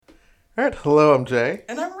All right, hello, I'm Jay,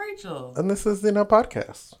 And I'm Rachel. and this is the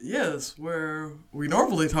Podcast. Yes, where we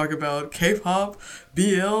normally talk about K-pop,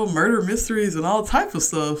 BL, murder mysteries, and all types of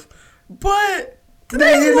stuff. But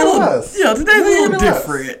today's New a little, us. yeah, today's New a little us.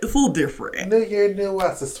 different. It's a little different. New year, new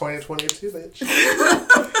us. It's 2022, bitch.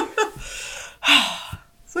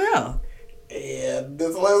 So yeah, And this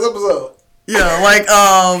is the last episode. yeah, like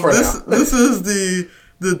For this now. this is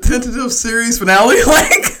the tentative series finale,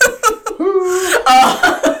 like.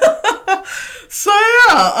 So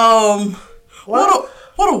yeah, what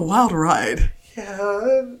a wild ride.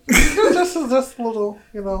 Yeah, just a little,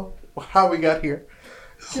 how we got here.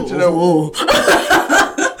 You know,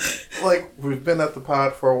 like, we've been at the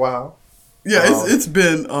pod for a while. Yeah, it's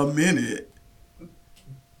been a minute.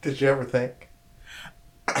 Did you ever think?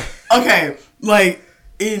 Okay, like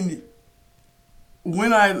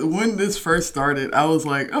when this first started, I was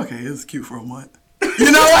like, okay, it's cute for a month. You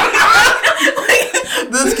know,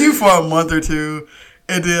 this is cute for a month or two,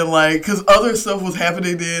 and then like, cause other stuff was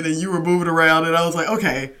happening then, and you were moving around, and I was like,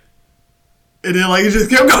 okay, and then like it just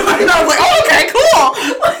kept going, and I was like, oh, okay,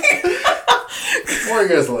 cool. 4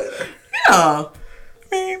 years later. Yeah, I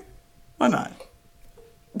mean, why not?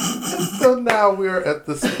 So now we're at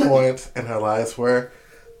this point in our lives where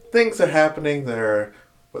things are happening that are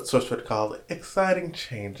what Swiss would call exciting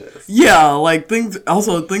changes. Yeah, like things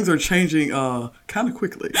are changing kind of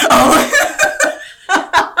quickly.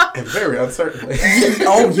 And very uncertainly.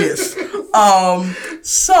 Oh yes.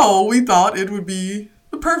 So we thought it would be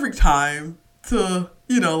the perfect time to,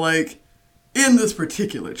 like, end this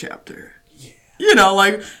particular chapter. Yeah.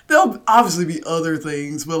 Like, there'll obviously be other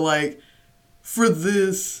things, but like for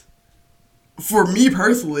me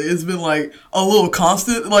personally, it's been like a little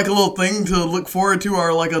constant, like a little thing to look forward to,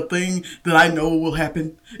 or like a thing that I know will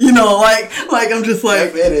happen. Like I'm just like,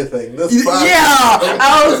 If anything, this yeah. podcast.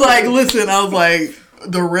 I was like,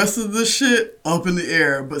 the rest of this shit up in the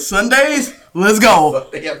air, but Sundays, let's go.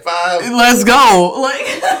 Yeah, 5. Let's go. Like,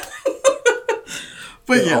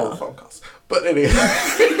 but Yeah, all yeah, phone calls. But anyway,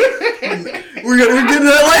 we're getting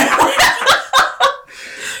that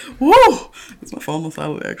later. Woo! It's my phone on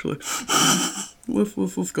silent, actually.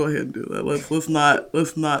 Let's go ahead and do that.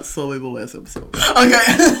 Let's not sully the last episode.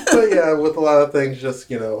 Okay. but yeah, with a lot of things just,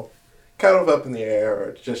 kind of up in the air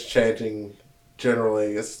or just changing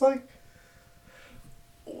generally, it's like,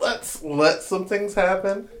 let's let some things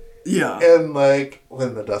happen. Yeah. And like,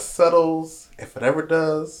 when the dust settles, if it ever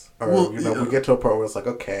does, or, Well, we get to a point where it's like,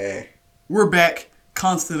 okay. We're back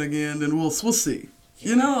constant again, and we'll see.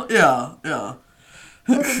 Yeah.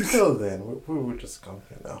 But until then, we were just going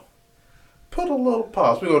to, put a little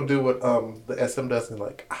pause. We're going to do what the SM does in,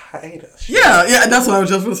 like, a hiatus. Yeah, that's what I was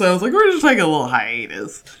just going to say. I was like, we're just taking a little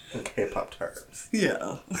hiatus. In K-pop terms.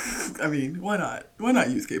 Yeah. I mean, why not? Why not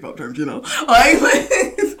use K-pop terms, Like,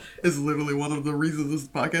 it's literally one of the reasons this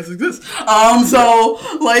podcast exists. So,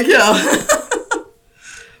 like, yeah.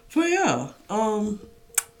 But, yeah.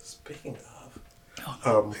 Speaking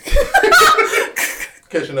of,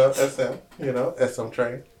 because, SM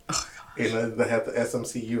Train. Oh, They have the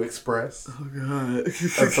SMCU Express. Oh, God.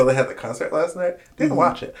 And so they had the concert last night. Didn't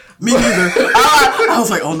watch it. Me neither. I was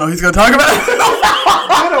like, oh, no, he's going to talk about it.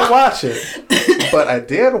 I didn't watch it. But I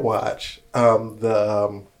did watch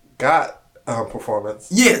the GOT performance.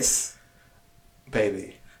 Yes.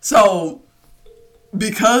 Baby. So,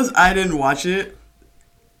 because I didn't watch it,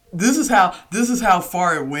 this is how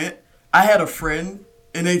far it went. I had a friend,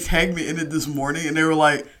 and they tagged me in it this morning, and they were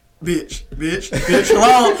like, bitch,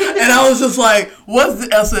 hello. And I was just like, what's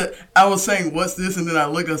this? I was saying, what's this? And then I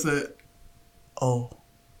looked, I said, oh,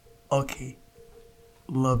 okay.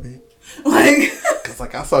 Love it. Like, Because,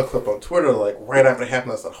 I saw a clip on Twitter, right after it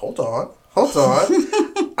happened. I said, hold on.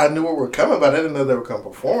 I knew where we were coming, but I didn't know they were going to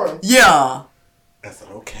perform. yeah. I said,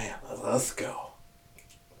 okay, let's go.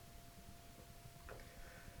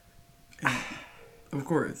 And of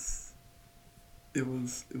course, it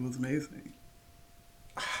was amazing.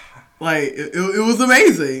 Like, it was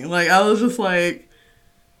amazing. Like, I was just like,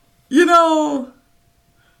 Who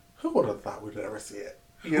would have thought we'd ever see it?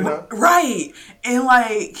 Right. And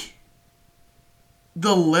like,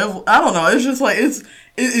 the level, I don't know, it's just like,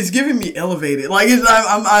 it's giving me elevated. Like,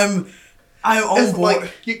 I'm on It's board.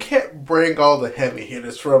 like, you can't bring all the heavy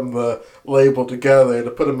hitters from the label together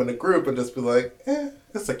to put them in a group and just be like,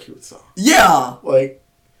 it's a cute song. Yeah. You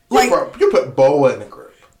put BoA in a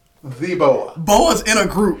group. The BoA. BoA's in a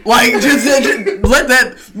group. Like, just let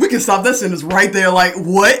that, we can stop that sentence right there. Like,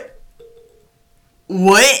 what?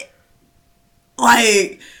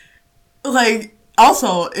 Like,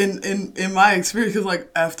 also, in my experience, because, like,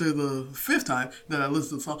 after the 5th time that I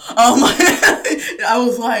listened to the song, I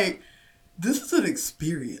was like, this is an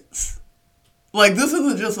experience. Like, this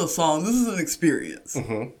isn't just a song. This is an experience.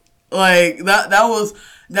 Mm-hmm. Like, that was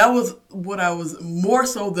what I was, more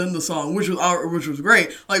so than the song, which was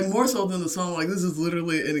great. Like, more so than the song, like, this is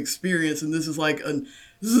literally an experience, and this is like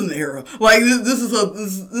this is an era. Like, this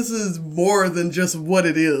is more than just what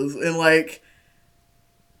it is. And like,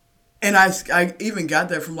 and I even got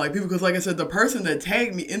that from like people, because like I said, the person that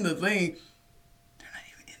tagged me in the thing, they're not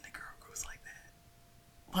even in the girl groups like that.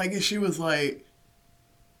 Like, and she was like,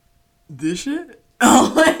 this shit?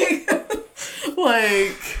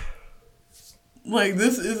 like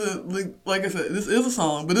this isn't, like I said, this is a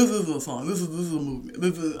song, but this isn't a song. This is a movement.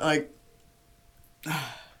 This is like,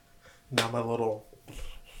 now my little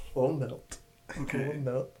note. Okay. Little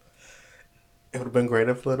note. It would have been great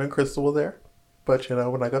if Lynn and Crystal were there, but you know,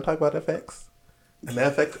 we're not gonna talk about FX. An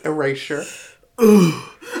FX erasure.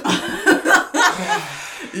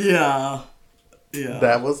 Yeah.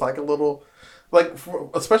 That was like a little, like,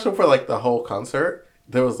 especially for like the whole concert,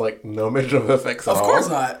 there was like no mention of FX at all. Of course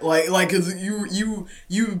not. Like, cause you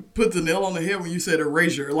put the nail on the head when you said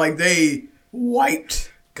erasure. Like, they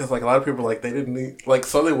wiped. Because like a lot of people, like, they didn't need, like,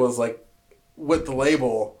 Sully was like with the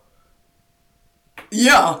label.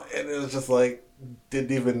 Yeah. And it was just like,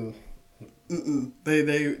 didn't even. Mm-mm.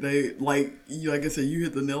 They like I said, you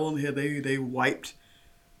hit the nail on the head. They wiped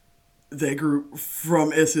that group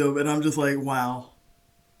from SM, and I'm just like, wow.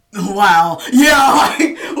 Yeah,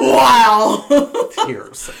 like, wow.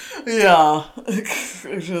 Tears. Yeah.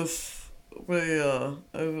 It's just, but yeah.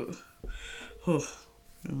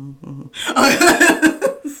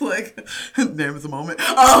 It's like, damn, it's a moment.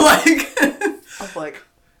 I'm like,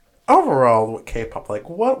 overall with K-pop, like,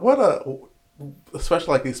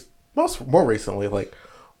 especially like these, more recently, like,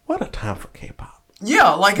 what a time for K-pop.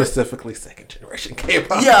 Yeah, like, specifically second generation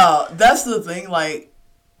K-pop. Yeah, that's the thing. Like,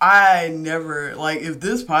 I never, like, if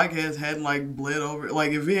this podcast hadn't like bled over,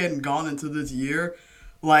 like, if it hadn't gone into this year,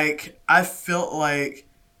 like, I felt like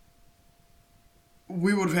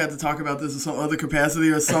we would have had to talk about this in some other capacity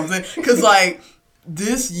or something. Because, like,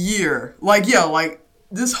 this year, like, yeah, like,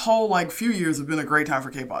 this whole, like, few years have been a great time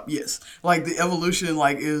for K-pop. Yes. Like, the evolution,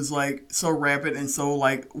 like, is, like, so rapid and so,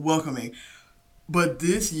 like, welcoming. But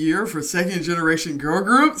this year, for second generation girl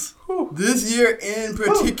groups, this year in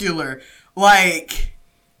particular, like,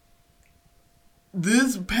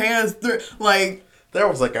 this past, like, there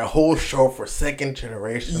was like a whole show for second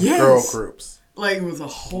generation girl groups. Like, it was a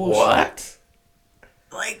whole show.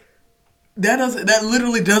 Like, that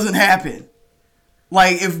literally doesn't happen.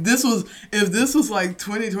 Like, if this was like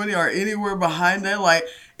 2020 or anywhere behind that, like,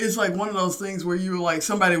 it's like one of those things where you were like,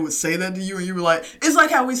 somebody would say that to you and you were like, it's like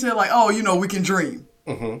how we said, like, oh, you know, we can dream.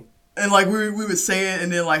 Mm-hmm. And like, we would say it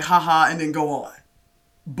and then like, haha, and then go on.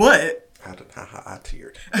 But I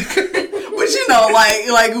teared. But you know,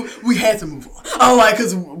 like we had to move on. Oh, like,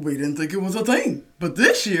 because we didn't think it was a thing. But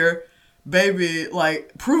this year, baby,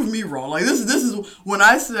 like, prove me wrong. Like, this is when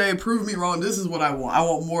I say prove me wrong, this is what I want. I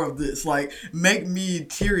want more of this. Like, make me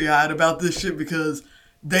teary-eyed about this shit because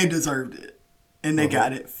they deserved it. And they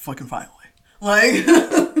got it fucking finally. Like,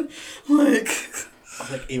 like,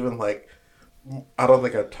 even, like, I don't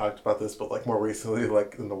think I talked about this, but, like, more recently,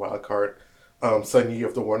 like, in the wild card, Sun Yi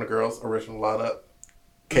of the Warner Girls original lineup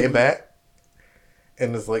came back.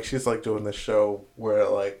 And it's like, she's, like, doing this show where,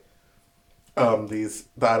 like, the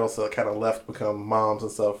idols that kind of left become moms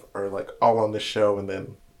and stuff are, like, all on this show. And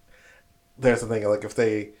then there's the thing, like, if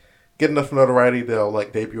they get enough notoriety, they'll,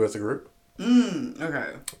 like, debut as a group.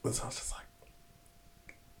 Okay. And so I was just like,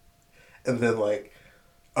 and then, like,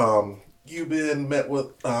 Yubin met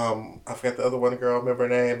with, I forgot the other Wonder Girl, remember her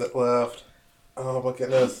name that left. Oh, my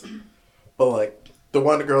goodness. But, like, the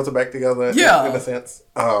Wonder Girls are back together in a sense.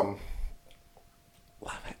 Love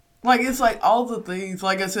it. Like, it's like all the things,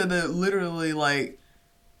 like I said, that literally, like,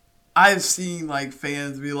 I've seen, like,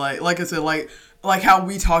 fans be like I said, like how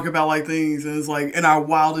we talk about, like, things and it's like in our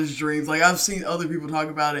wildest dreams. Like, I've seen other people talk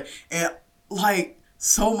about it and, like,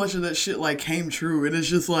 so much of that shit, like, came true. And it's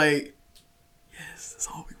just like, yes, that's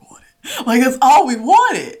all we wanted. Like, that's all we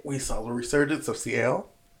wanted. We saw the resurgence of CL.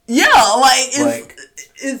 Yeah, like,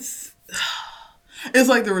 it's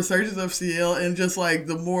like the resurgence of CL and just, like,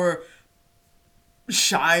 the more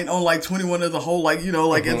shine on, like, 21 as a whole, like, you know,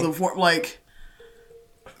 like, as a form, like,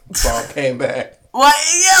 Bob came back. Like,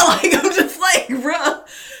 yeah, like, I'm just like, bro.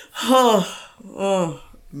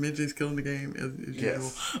 Midget's killing the game as usual.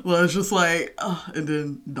 Well, it's just like, and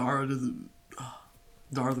then Dara's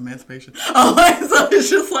emancipation. Like, so it's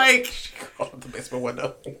just like, she crawled the basement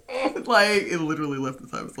window. Like, it literally left the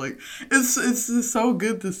time. It's like, it's just so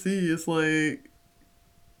good to see. It's like,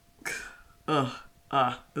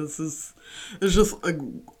 It's just a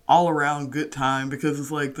all around good time because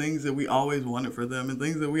it's like things that we always wanted for them and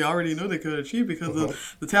things that we already knew they could achieve because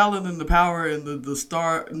the talent and the power and the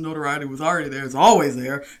star notoriety was already there. It's always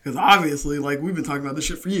there because obviously, like, we've been talking about this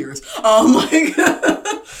shit for years. Like,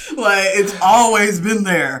 like, it's always been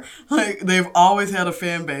there. Like, they've always had a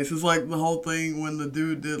fan base. It's like the whole thing when the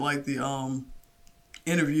dude did like the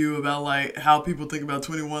interview about like how people think about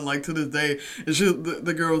 21 like to this day, and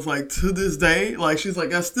the girl was like, to this day, like, she's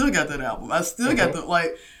like, I still got that album, I still got the,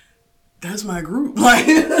 like, that's my group, like.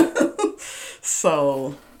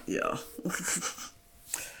 So yeah.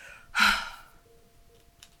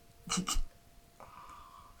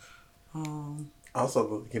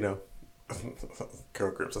 Also, you know,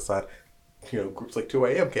 girl groups aside, you know, groups like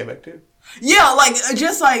 2AM came back too. Yeah, like,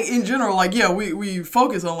 just like in general, like, yeah, we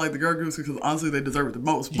focus on like the girl groups because honestly they deserve it the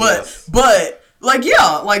most. But like,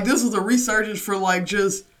 yeah, like, this was a resurgence for like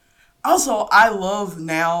just. Also, I love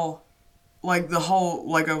now, like, the whole,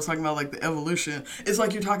 like I was talking about, like, the evolution. It's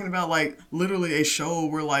like you're talking about like literally a show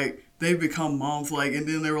where like they've become moms, like, and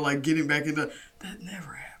then they were like getting back into that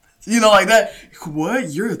never happens. You know, like that.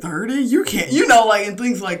 What? You're 30? You can't. You know, like, and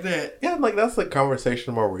things like that. Yeah, like that's the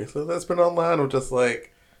conversation more recently that's been online of just like.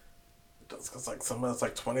 Because like someone that's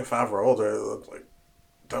like 25 or older, like,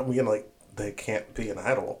 don't mean like they can't be an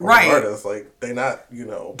idol or an artist. Like, they not, you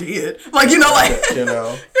know, dead. Like, you know, like, you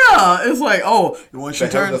know. Yeah, it's like, oh, once you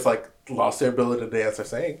turn, just like lost their ability to dance or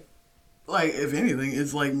sing. Like, if anything,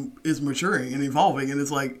 it's like it's maturing and evolving, and it's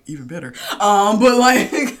like even better. But like,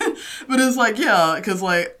 but it's like, yeah, because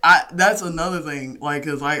like that's another thing. Like,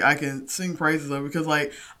 because I can sing praises of it because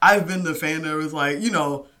like I've been the fan that was like, you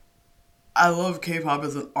know. I love K-pop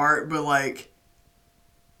as an art, but like,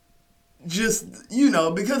 just, you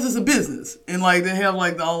know, because it's a business and like they have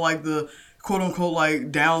like all like the quote unquote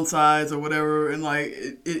like downsides or whatever, and like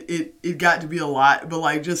it got to be a lot, but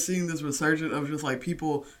like just seeing this resurgence of just like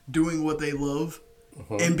people doing what they love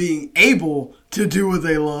and being able to do what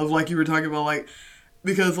they love, like you were talking about, like,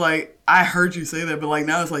 because like I heard you say that, but like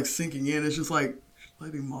now it's like sinking in. It's just like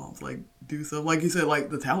letting moms like do stuff, like you said, like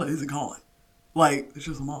the talent isn't gone, like it's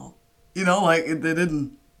just a mom. You know, like, they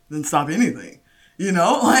didn't stop anything. You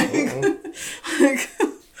know, like, like,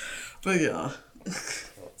 but yeah.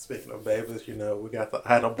 Speaking of babies, you know, we got the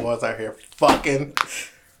idol boys out here fucking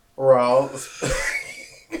raw. The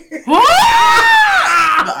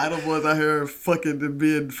idol boys out here fucking and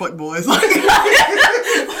being fuck boys. Like,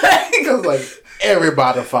 because like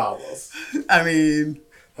everybody follows. I mean,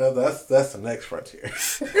 that's the next frontier.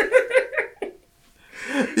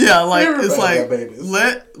 Yeah, like, everybody, it's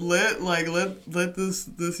like let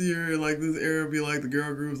this year, like this era, be like the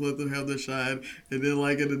girl groups, let them have their shine, and then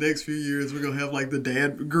like in the next few years we're gonna have like the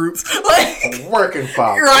dad groups, like working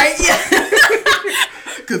fathers, right? Yeah,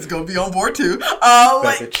 because it's gonna be on board too.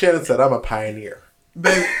 Like Chen said, I'm a pioneer.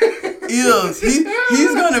 Baby,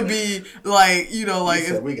 he's gonna be like, you know, like, he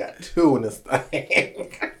said, we got two in this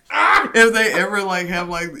thing. If they ever like have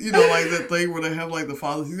like, you know, like that thing where they have like the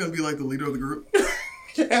fathers, he's gonna be like the leader of the group.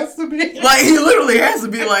 He has to be. Like, he literally has to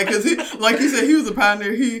be, like, because he, like you said, he was a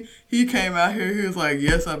pioneer. He came out here, he was like,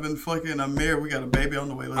 yes, I've been fucking, I'm married, we got a baby on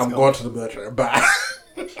the way, let's go. I'm going to the military, bye.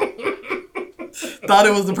 Thought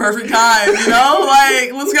it was the perfect time, you know?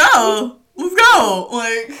 Like, let's go.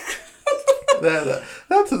 Like.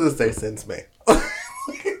 That to this day sends me.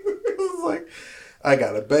 It's like, I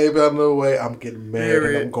got a baby on the way, I'm getting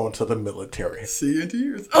married, and I'm going to the military. See you in 2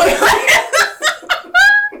 years.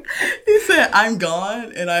 He said, I'm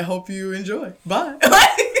gone, and I hope you enjoy. Bye.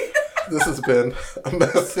 This has been a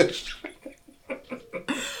message.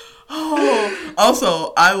 Oh,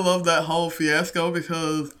 also, I love that whole fiasco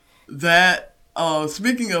because that,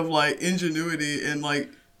 speaking of, like, ingenuity and,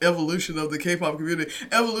 like, evolution of the K-pop community,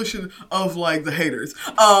 evolution of, like, the haters.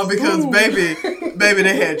 Because, baby,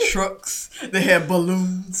 they had trucks, they had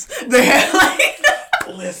balloons, they had,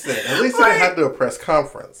 like... Listen, at least they had to do a press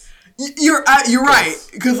conference. You're right,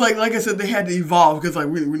 because like I said, they had to evolve because like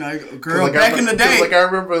we're not girl like back in the day. Like I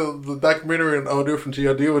remember the documentary and Odu from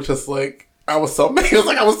GOD was just like I was so mad. It was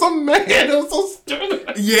like I was so mad. It was so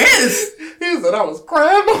stupid. Yes, he said I was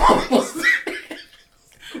crying.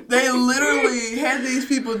 They literally had these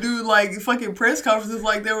people do like fucking press conferences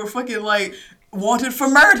like they were fucking like wanted for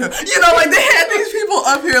murder. You know, like they had these people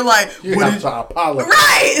up here like you have to apologize.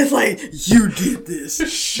 Right? It's like you did this.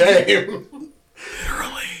 Shame.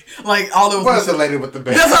 Literally. Like, all that was missing, the lady with the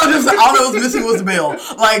bell? That's all that was missing was the bell.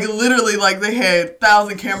 Like, literally, like, they had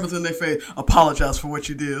 1,000 cameras in their face. Apologize for what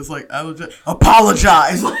you did. It's like,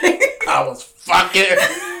 apologize. Like, I was fucking...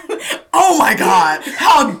 Oh, my God.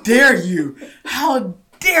 How dare you? How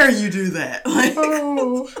dare you do that? Like,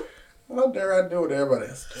 How dare I do what everybody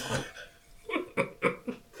else doing?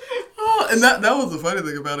 Oh, and that was the funny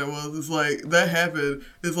thing about it was it's like that happened.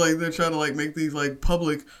 It's like they're trying to like make these like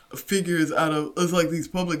public figures out of it's like these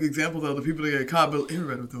public examples out of the people that get caught, but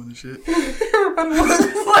everybody was doing this shit. Everybody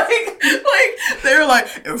was like they were like,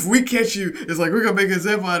 if we catch you, it's like we're gonna make an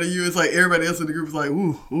example out of you. It's like everybody else in the group is like,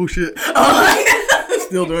 ooh shit,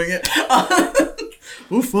 still doing it.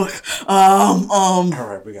 Ooh fuck. All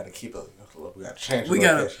right, we gotta keep it. We gotta change. We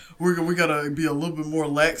gotta be a little bit more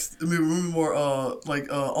lax. I mean, we're more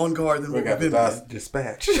on guard than we what we've been.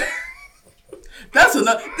 Dispatch. That's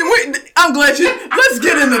enough. I'm glad you. Let's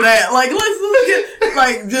get into that. Like let's get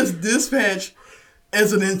like just dispatch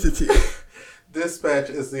as an entity. Dispatch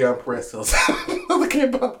is the Umbrella of the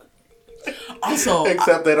K-pop. Also,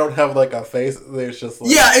 except they don't have like a face. There's just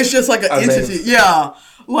like, it's just like an entity. Name. Yeah.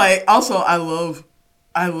 Like also, I love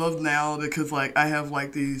now because like I have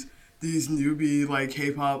like these newbie like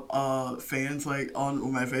K-pop fans like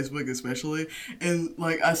on my Facebook especially, and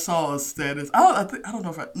like I saw a status. I don't know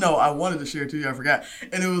if I wanted to share it to you. I forgot,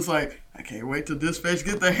 and it was like I can't wait till Dispatch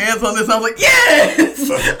get their hands on this. I was like, yes.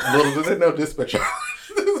 Little did they know Dispatch.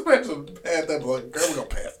 Dispatch was bad. That was like, girl, we're gonna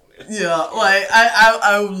pass on this. Yeah, like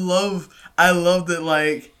I love that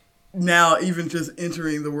like. Now, even just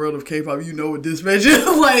entering the world of K-pop, you know what Dispatch is.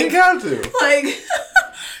 Like, you got to. Like,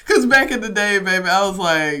 because back in the day, baby, I was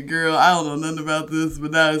like, girl, I don't know nothing about this.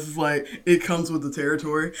 But now it's just like, it comes with the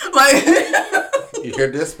territory. Like, you hear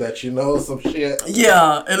Dispatch, you know some shit.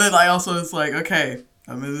 Yeah. And then I also, it's like, okay,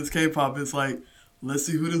 I'm in this K-pop. It's like, let's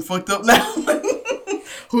see who done fucked up now.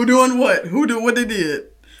 Who doing what? What they did.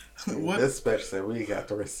 What? Dispatch said, we got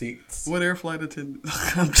the receipts. What air flight attendant?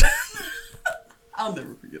 I'll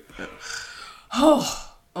never forget that.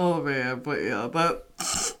 Oh man, but yeah,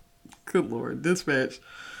 that. Good Lord, Dispatch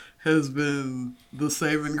has been the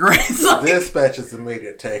saving grace. Dispatch is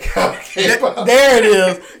immediate takeout. There it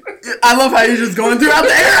is. I love how you're just going throughout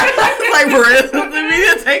the air. Like for instance,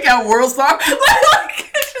 immediate takeout World Star.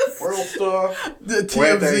 World Star. The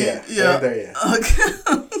TMZ. Yeah. There, yeah. Okay.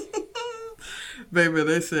 Baby,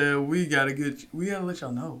 they said we gotta let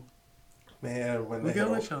y'all know. Man, when we gotta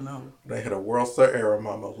let y'all know. They hit a World Star era,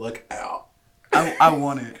 mama. Look out. I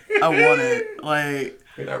want it. Like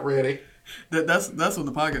you're not ready. That's when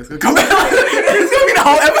the podcast is gonna come back. It's gonna be the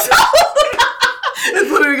whole episode. It's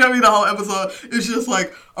literally gonna be the whole episode. It's just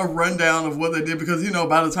like a rundown of what they did because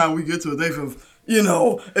by the time we get to it, they've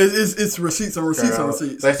it's receipts on receipts on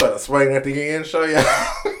receipts. They started swaying at the end. Show you.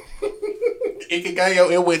 Ikigayo,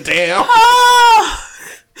 it went down.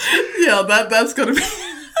 Yeah, that's gonna be.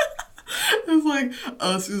 It's like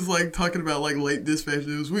us is like talking about like late dispatch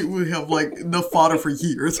news. We have like the fodder for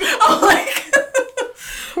years. I'm like,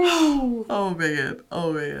 oh man.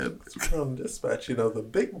 From Dispatch, the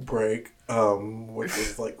big break, which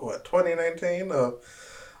was like what 2019, the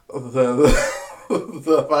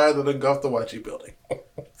fire that engulfed the Wachi building.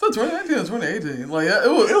 So 2019 or 2018, like it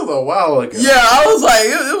was a while ago. Yeah, I was like,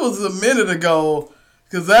 it was a minute ago,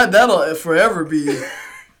 because that'll forever be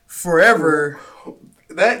forever.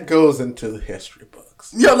 That goes into the history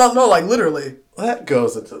books. Yeah, no, like literally. That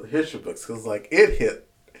goes into the history books because like it hit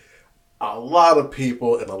a lot of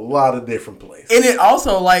people in a lot of different places, and it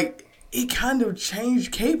also like it kind of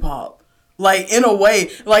changed K-pop, like in a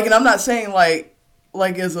way. Like, and I'm not saying like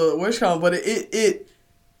as a wish con, but it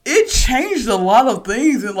changed a lot of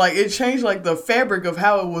things, and like it changed like the fabric of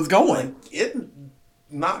how it was going. Like, it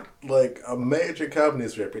knocked like a major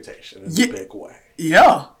company's reputation in a big way.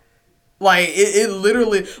 Yeah. Like, it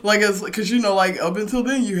literally, like, it's, because, like, up until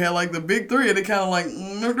then, you had, like, the big three, and it kind of, like,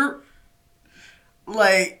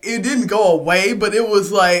 like, it didn't go away, but it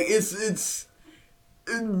was, like,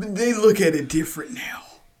 they look at it different now.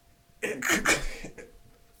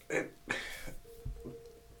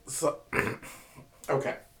 So,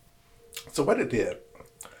 okay. So, what it did,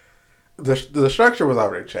 the structure was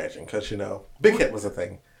already changing, because, Big Hit was a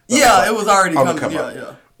thing. Yeah, it was already coming,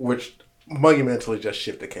 yeah. Which monumentally just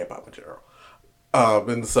shifted K-pop in general.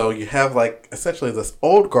 And so you have like essentially this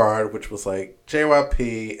old guard, which was like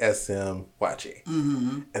JYP, SM, YG,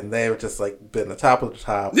 and they've just like been the top of the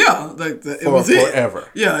top. Yeah, like it was forever.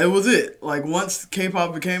 Yeah, it was it. Like once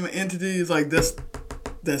K-pop became an entity, it's like that's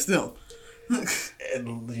them. And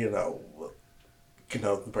the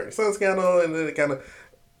Burning Sun scandal, and then it kind of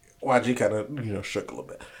YG kind of shook a little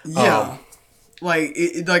bit. Yeah, like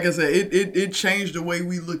like I said, it changed the way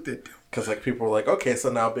we looked at them. Because, like, people were like, okay,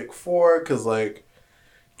 so now Big Four, because, like,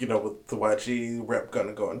 with the YG rep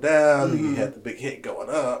going down, you had the Big Hit going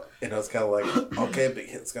up, and it was kind of like, okay, Big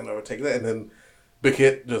Hit's going to overtake that, and then Big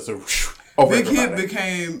Hit just over Big Hit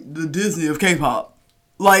became the Disney of K-pop.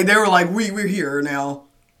 Like, they were like, we're here now.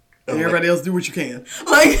 And everybody else do what you can.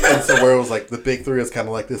 Like, and so where it was like the big three is kind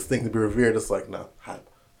of like this thing to be revered. It's like, no, hype.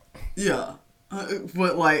 Yeah.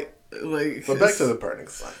 But like. But back to the Burning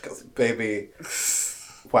Sun, because baby,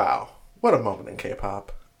 wow, what a moment in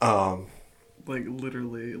K-pop. Like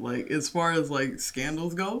literally, like as far as like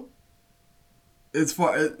scandals go, as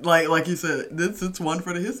far like you said, it's one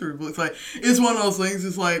for the history books. Like it's one of those things.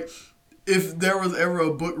 It's like if there was ever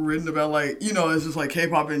a book written about like it's just like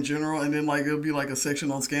K-pop in general, and then like it'll be like a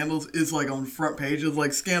section on scandals. It's like on front pages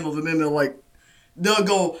like scandals, and then they'll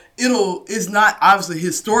go. It's not obviously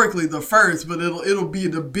historically the first, but it'll be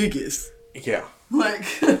the biggest. Yeah. Like.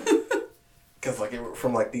 Because like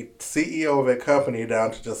from like the CEO of a company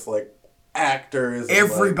down to just like actors,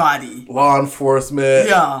 everybody, like, law enforcement,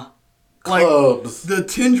 yeah, clubs, like the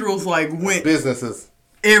tendrils like went businesses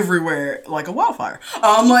everywhere like a wildfire.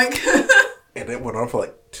 Like, and it went on for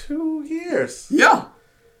like 2 years. Yeah,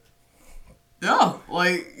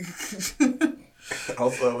 like.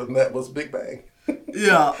 Also, and that was Big Bang.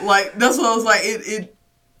 Yeah, like that's what I was like. It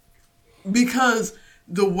because.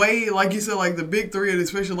 The way, like you said, like the big three, and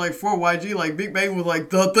especially like for YG, like Big Bang was like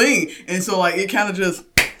the thing, and so like it kind of just,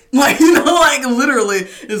 like like literally,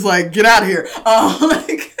 it's like get out of here.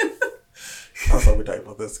 Like. Also, we talking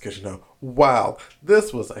about this because wow,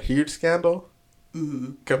 this was a huge scandal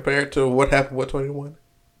compared to what happened with 21.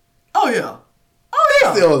 Oh yeah,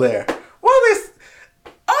 they're still there. Well,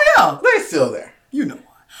 they're still there. You know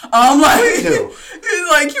why? Like we do.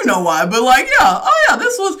 Like you know why, but like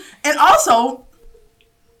this was, and also.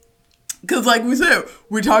 Because, like we said,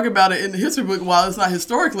 we talk about it in the history book. While it's not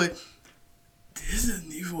historically, this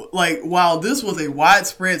isn't even like. While this was a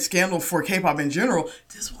widespread scandal for K-pop in general,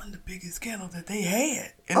 this wasn't the biggest scandal that they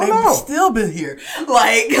had, and they've still been here.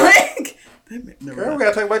 Like girl, we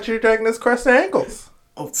gotta talk about you dragging this crest ankles.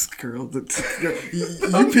 Oh, girl, you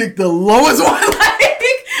picked the lowest one.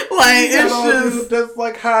 Like it's just that's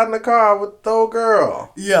like hide in the car with the old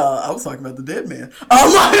girl. Yeah, I was talking about the dead man.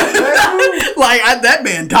 That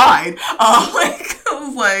man died. I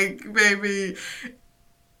was like, baby,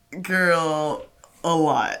 girl, a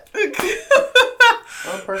lot.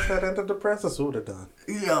 One person had antidepressants would have done.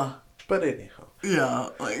 Yeah. But anyhow. Yeah,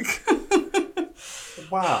 like.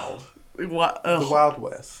 Wow. The Wild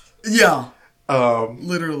West. Yeah.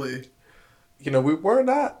 Literally. We were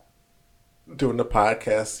not doing the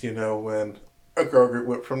podcast, when a girl group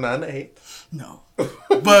went from 9 to 8. No.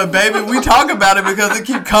 But, baby, we talk about it because it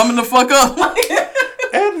keep coming the fuck up.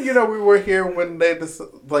 And, we were here when they, a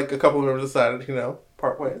couple of them decided,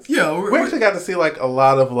 part ways. Yeah. We actually got to see, a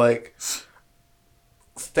lot of,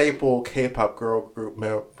 staple K-pop girl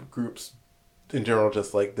groups in general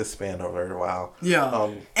just, disband over a while. Yeah.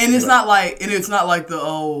 And it's not like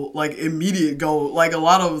the, immediate goal. Like,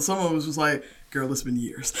 some of it was just like, girl, it's been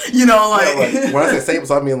years. When I say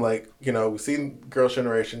staples, I mean, we've seen Girls'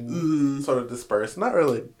 Generation sort of disperse. Not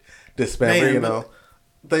really disband, but,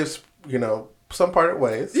 they've, some parted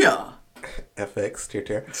ways. Yeah. FX,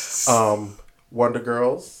 Tear. Wonder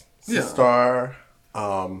Girls, Star.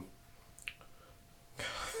 I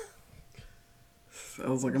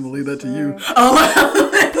was like, I'm going to leave that to you.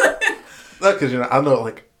 Because, I know,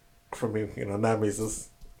 for me, Namis is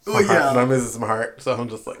my heart. Namis is my heart. So I'm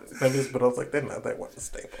just like, Namis, but I was like, they're not that one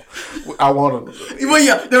staple. I wanted them to be. Well,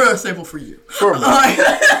 yeah, they're a staple for you. For me.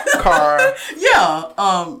 Car.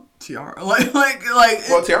 Yeah. Tiara.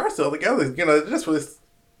 Well, Tiara's still together. They just released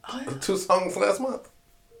 2 songs last month.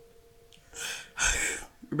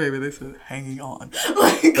 Baby, they said, hanging on.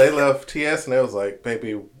 They left TS and they was like,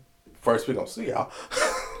 baby, first we gonna see y'all.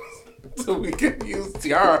 So we can use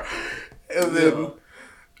Tiara. And then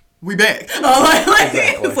we back. Exactly.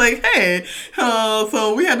 It's like, hey,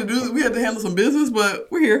 so we had to handle some business, but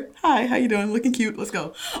we're here. Hi, how you doing? Looking cute. Let's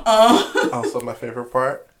go. Also, some of my favorite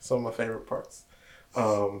parts.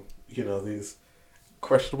 These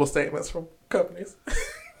questionable statements from companies.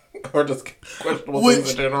 Or just questionable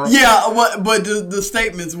things in general. Yeah, but the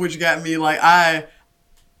statements which got me, it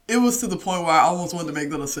was to the point where I almost wanted to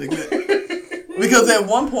make that a segment. Because at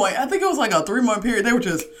one point, I think it was a 3-month period, they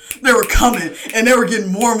were coming, and they were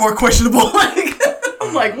getting more and more questionable.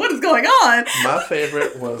 Like, what is going on? My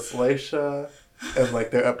favorite was Laisha and,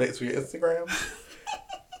 their updates via Instagram.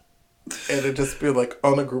 And it just be,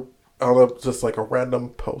 on a random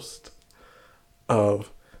post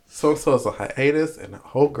of so-and-so is a hiatus, and the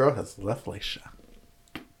whole girl has left Laisha.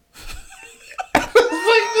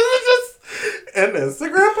 This is just an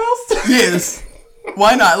Instagram post? Yes.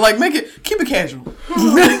 Why not? Keep it casual.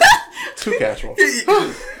 Too casual. It's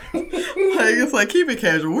keep it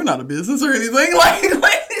casual. We're not a business or anything.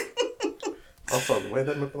 Also, the way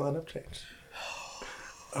that movie lineup changed.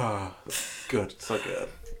 Good. So good.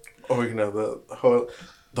 Or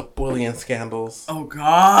the bullying scandals. Oh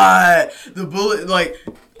God, the bully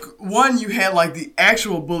one you had like the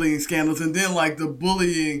actual bullying scandals, and then like the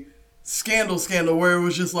bullying scandal where it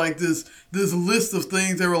was just like this list of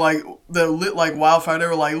things that were like that lit like wildfire. They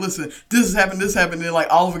were like, listen, this happened, and like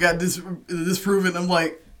Oliver got disproven. I'm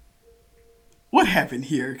like, what happened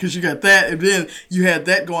here? Because you got that, and then you had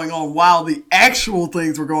that going on while the actual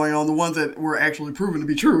things were going on, the ones that were actually proven to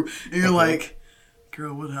be true, and you're like,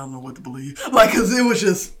 girl, I don't know what to believe. Like, because it was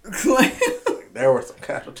just like there were some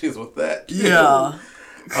casualties with that too. Yeah.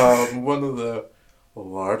 One of the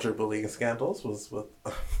larger bullying scandals was with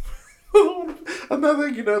another,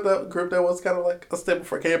 that group that was kind of like a staple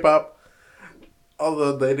for K-pop,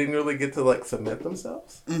 although they didn't really get to like submit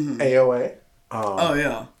themselves. Mm-hmm. AOA. Oh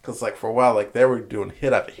yeah. Because like for a while, like they were doing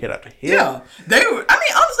hit after hit after hit. Yeah, they were. I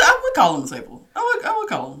mean, honestly, I would call them a staple. I would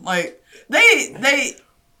call them like they.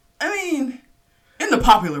 I mean, in the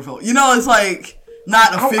popular vote, it's like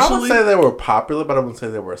not officially. I would say they were popular, but I wouldn't say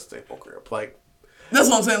they were a staple group. Like that's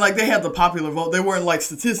what I'm saying. Like they had the popular vote. They weren't like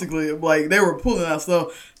statistically like they were pulling out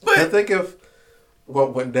stuff. But I think if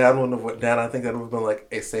what went down wouldn't have went down, I think that would have been like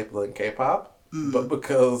a staple in K-pop. But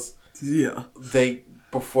because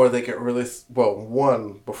before they could really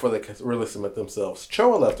submit themselves,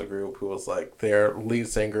 Choa left the group, who was like their lead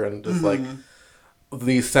singer, and just like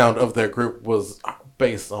the sound of their group was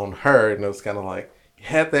based on her, and it was kind of like you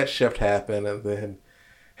had that shift happen, and then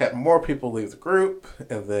had more people leave the group,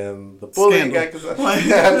 and then the bullying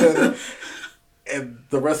happened, and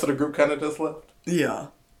the rest of the group kind of just left. Yeah.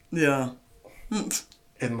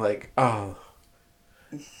 And like, that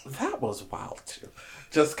was wild too.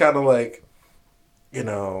 Just kind of like,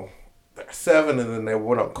 they're 7, and then they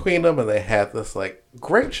went on Queendom, and they had this like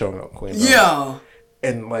great showing on Queendom. Yeah.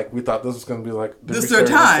 And like we thought this was gonna be like this their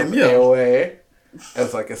time, yeah. AOA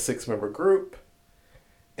as like a 6-member group,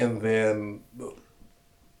 and then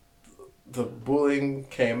the bullying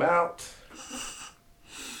came out,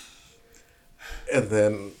 and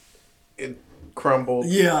then it crumbled.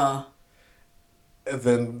 Yeah. And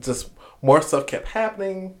then just more stuff kept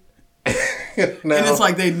happening. And it's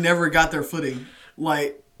like they never got their footing.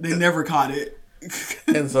 Like, they never caught it.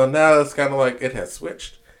 And so now it's kind of like it has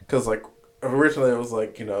switched. Because, like, originally it was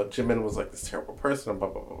like, Jimin was like this terrible person, and blah,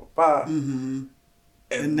 blah, blah, blah. Mm-hmm.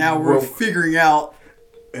 And now we're figuring out.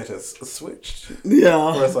 It has switched.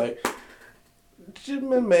 Yeah. Where it's like,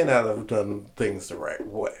 Jimin may not have done things the right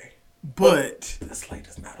way. But this late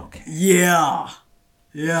is not okay. Yeah.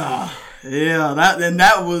 That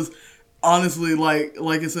was honestly like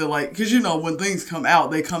I said, like, because when things come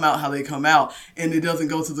out, they come out how they come out, and it doesn't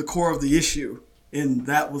go to the core of the issue, and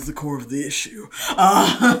that was the core of the issue.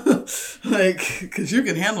 Like, because you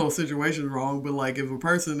can handle a situation wrong, but like if a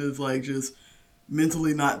person is like just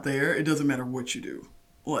mentally not there, it doesn't matter what you do.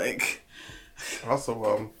 Like,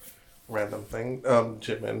 also, random thing,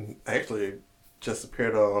 Jimin actually just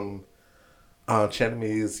appeared on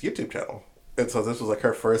Chanmi's YouTube channel. And so this was like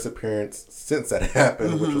her first appearance since that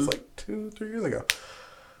happened, which was like 2-3 years ago.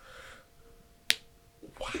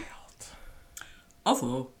 Wild.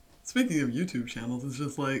 Also, speaking of YouTube channels, it's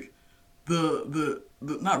just like the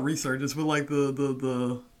not resurgence, but like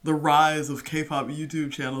the rise of K-pop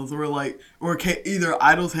YouTube channels, where like either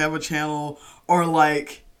idols have a channel or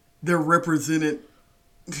like they're represented.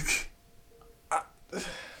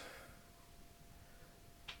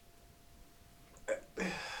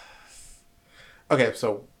 Okay,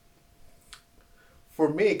 so for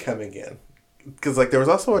me coming in, because like there was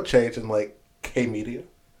also a change in like K-media.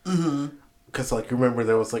 Because like remember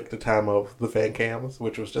there was like the time of the fan cams,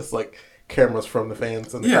 which was just like cameras from the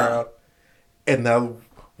fans in the crowd, and now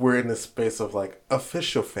we're in this space of like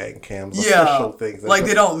official fan cams, official things. Like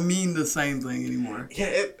they don't mean the same thing anymore.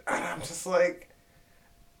 Yeah, I'm just like,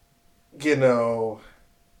 that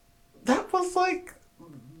was like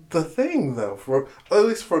the thing though. For at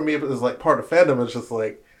least for me, it was like part of fandom. It's just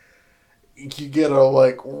like you get a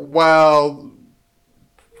like wild,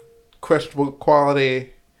 questionable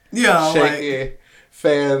quality, shaky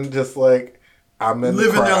fan, just like I'm in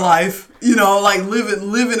living the their life, like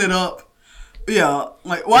living it up. Yeah,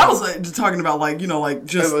 like I was like just talking about like like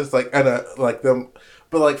just it was like like them,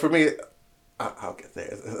 but like for me, I'll get there.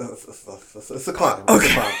 It's a climb. Okay. It's a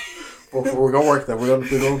climb. We're gonna work there. We're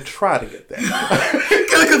gonna try to get there.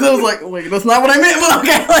 Because I was like, wait, that's not what I meant. But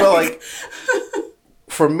okay. But like,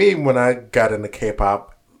 for me, when I got into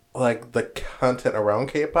K-pop, like the content around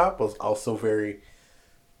K-pop was also very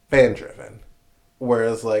fan driven.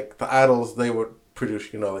 Whereas like the idols, they would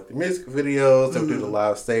produce, like the music videos, they would do the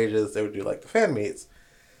live stages, they would do like the fan meets,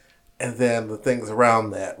 and then the things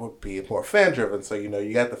around that would be more fan driven. So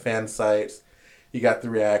you got the fan sites, you got the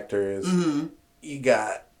reactors, you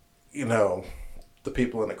got, you know, the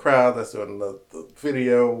people in the crowd that's doing the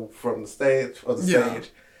video from the stage,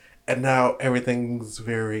 and now everything's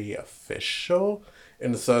very official,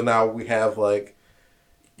 and so now we have like,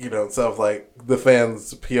 you know, instead of like the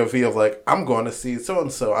fans' POV of like, I'm going to see so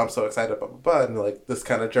and so, I'm so excited, blah blah blah, and like this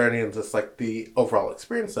kind of journey and just like the overall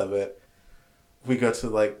experience of it, we go to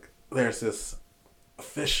like there's this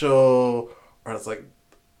official, or it's like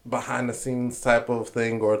behind the scenes type of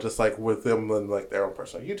thing, or just like with them and like their own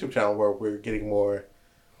personal YouTube channel where we're getting more.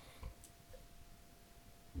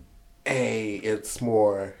 It's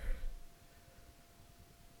more.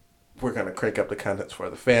 We're gonna crank up the content for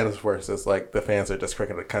the fans versus like the fans are just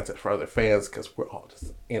cranking up the content for other fans because we're all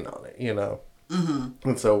just in on it, you know.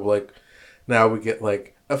 And so like now we get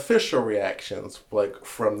like official reactions like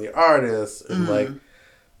from the artists and like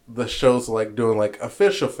the shows like doing like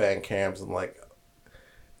official fan cams, and like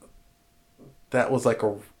that was like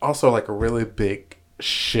also like a really big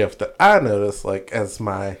shift that I noticed like as in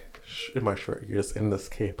my short years in this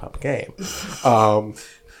K-pop game.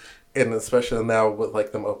 And especially now with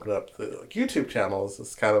like them opening up the like, YouTube channels,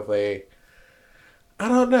 it's kind of I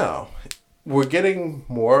don't know. We're getting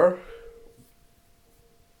more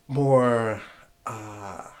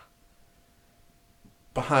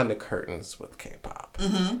behind the curtains with K-pop,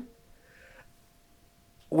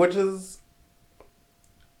 which is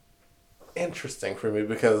interesting for me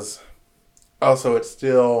because also it's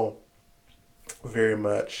still very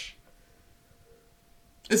much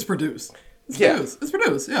it's produced. It's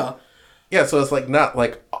produced, yeah. Yeah, so it's like not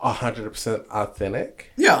like 100%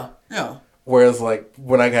 authentic. Yeah. Whereas like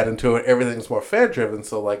when I got into it, everything's more fan driven,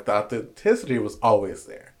 so like the authenticity was always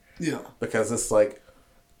there. Yeah. Because it's like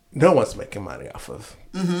no one's making money off of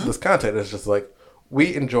this content. It's just like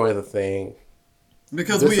we enjoy the thing.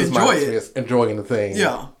 Because we enjoy it. Enjoying the thing.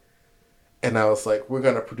 Yeah. And I was like, we're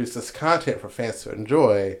gonna produce this content for fans to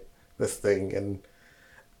enjoy this thing, and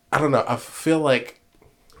I don't know, I feel like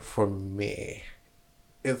for me,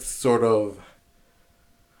 it's sort of,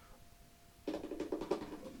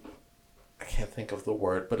 I can't think of the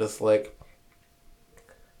word, but it's like,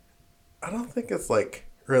 I don't think it's like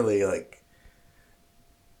really like,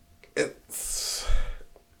 it's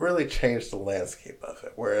really changed the landscape of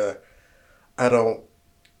it, where I don't,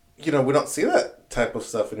 you know, we don't see that type of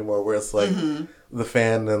stuff anymore, where it's like the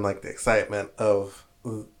fan and like the excitement of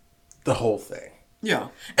the whole thing. Yeah.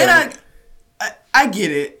 And I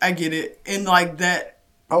get it. And like that.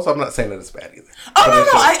 Also, I'm not saying that it's bad either. Oh,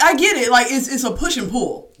 no, I get it. Like, it's a push and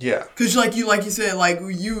pull. Yeah. Because, like you said, like,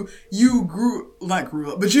 you grew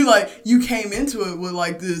up, but you came into it with,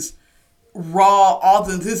 like, this raw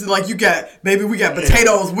authenticity. Like, we got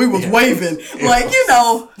potatoes, we was waving. Like, you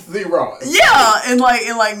know. The raw. Yeah. And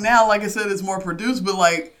now, like I said, it's more produced, but,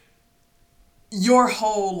 like, your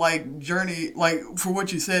whole, like, journey, like, for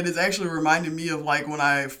what you said, is actually reminding me of, like, when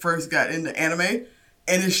I first got into anime.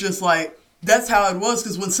 And it's just, like, that's how it was.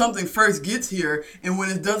 Because when something first gets here and when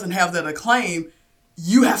it doesn't have that acclaim,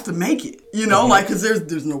 you have to make it, you know? Like, because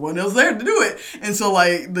there's no one else there to do it. And so,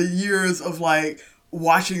 like, the years of, like,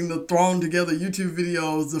 watching the thrown together YouTube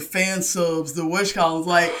videos, the fan subs, the wish columns,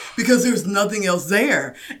 like, because there's nothing else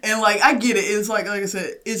there. And, like, I get it. It's, like I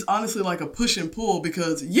said, it's honestly, like, a push and pull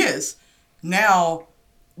because, yes, now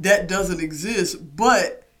that doesn't exist,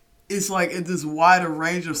 but it's like this wider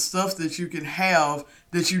range of stuff that you can have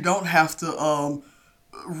that you don't have to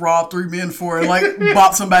rob 3 men for and like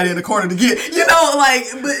bop somebody in the corner to get, you know, like,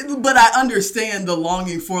 but I understand the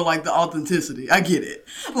longing for like the authenticity. I get it.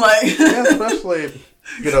 Like, yeah, especially,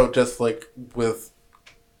 you know, just like with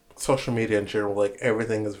social media in general, like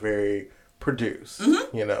everything is very produced,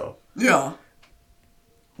 you know? Yeah.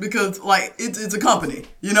 Because, like, it's a company,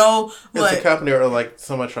 you know? Like, it's a company, or, like,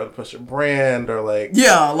 someone trying to push a brand, or, like...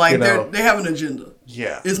 Yeah, like, they have an agenda.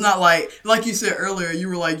 Yeah. It's not like you said earlier, you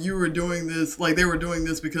were doing this, like, they were doing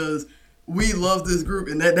this because we love this group,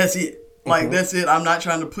 and that's it. Like, that's it. I'm not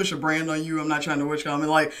trying to push a brand on you. I'm not trying to wish comment.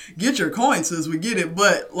 Like, get your coin, sis. We get it.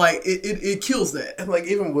 But, like, it kills that. And, like,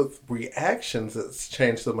 even with reactions, it's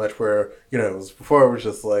changed so much where, you know, before it was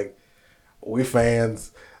just, like, we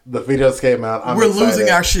fans... The videos came out. We're excited. Losing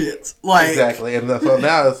our shit. Like, exactly. And so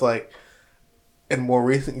now it's like, in more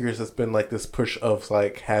recent years, it's been like this push of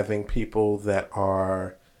like having people that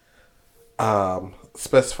are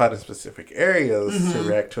specified in specific areas to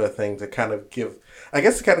react to a thing to kind of give, I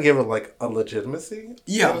guess to kind of give it like a legitimacy.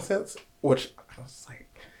 Yeah. In a sense. Which I was like,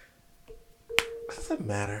 does it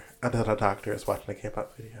matter that a doctor is watching a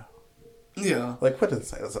K-pop video? Yeah. Like, what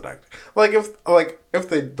insight as a doctor? Like, if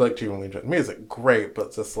they, like, genuinely enjoy music, great,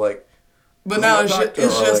 but just, like, But I'm now a it's doctor,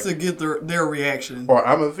 it's or, just like, to get their reaction. or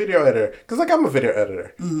I'm a video editor. Because, like, I'm a video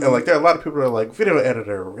editor. Mm-hmm. And, like, there are a lot of people that are like, video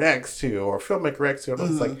editor reacts to, or filmmaker reacts to. And Mm-hmm.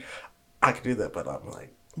 I was like, I can do that, but I'm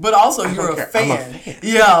like, But also, I you're don't a care. fan. I'm a fan.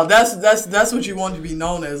 Yeah, that's what you want to be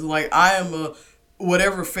known as. Like, I am a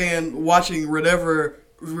whatever fan watching whatever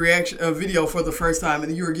reaction video for the first time,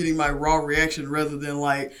 and you are getting my raw reaction rather than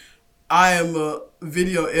like, I am a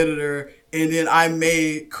video editor and then I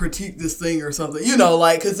may critique this thing or something. You know,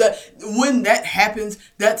 like, because when that happens,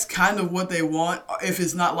 that's kind of what they want. If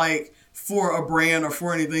it's not like for a brand or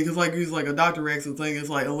for anything, because like he's like a Dr. Rex thing, it's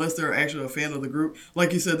like unless they're actually a fan of the group,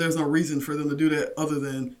 like you said, there's no reason for them to do that other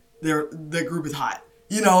than their group is hot,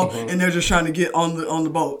 you know, and they're just trying to get on the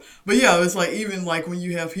boat. But yeah, it's like even like when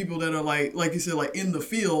you have people that are like you said, like in the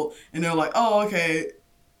field, and they're like, oh, okay,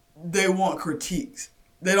 they want critiques.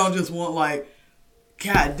 They don't just want like,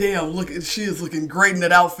 God damn, look, she is looking great in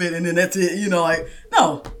that outfit, and then that's it. You know, like,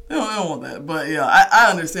 no, they don't want that. But yeah,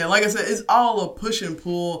 I understand. Like I said, it's all a push and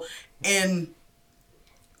pull, and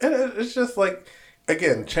it's just like,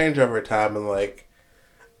 again, change over time, and like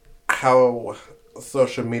how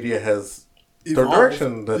social media has evolved. the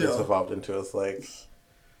direction that it's Yeah. evolved into. Is like,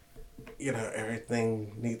 you know,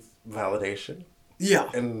 everything needs validation, Yeah.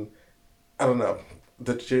 and I don't know,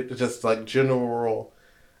 just like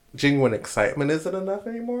genuine excitement isn't enough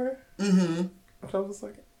anymore. Mm-hmm. I was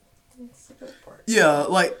like, that's the good part. Yeah,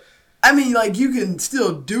 like, I mean, like, you can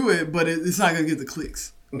still do it, but it's not going to get the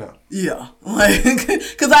clicks. No. Yeah. Like,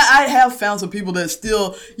 because I have found some people that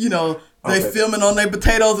still, you know, they Okay. filming on their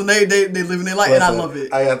potatoes and they living their life, and I love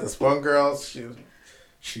it. I got this one girl, she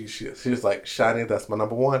was like, Shiny, that's my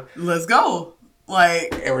number one. Let's go.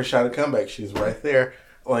 Like, Every shot of comeback, she's right there.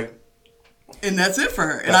 Like, and that's it for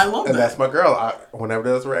her, and I love and that. that's my girl. Whenever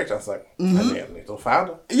there's a reaction, I was like, I need to find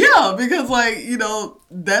her. Yeah, because like, you know,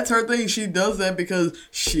 that's her thing. She does that because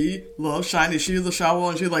she loves Shiny. She is a Shawo,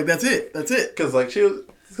 and she's like, that's it. Because like she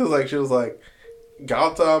was like,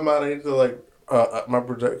 y'all talking about I need to like my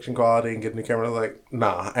production quality and getting the camera. I was like,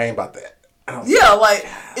 nah, I ain't about that. I was Yeah, like,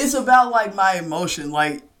 it's about like my emotion.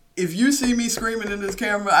 Like, if you see me screaming in this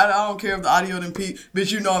camera, I don't care if the audio didn't peak,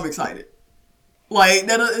 bitch, you know I'm excited. Like,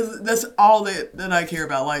 that's all that I care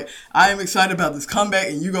about. Like, I am excited about this comeback,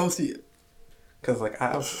 and you go see it. Because like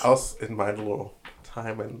I was in my little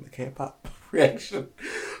time in the K-pop reaction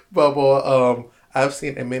bubble. I've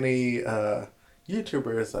seen many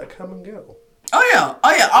YouTubers like come and go. Oh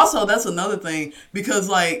yeah. Also, that's another thing because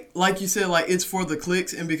like you said, like it's for the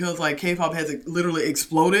clicks, and because like K-pop has literally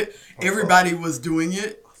exploded, everybody was doing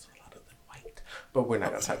it. Also, a lot of them white, but we're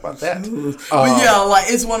not gonna talk about that. But yeah, like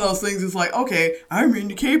it's one of those things. It's like, okay, I'm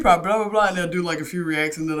into K-pop, blah blah blah, and they'll do like a few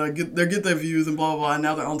reactions, and they'll get their views and blah blah blah, and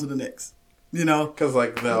now they're on to the next. You know? Because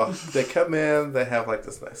like they come in, they have like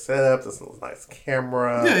this nice setup, this nice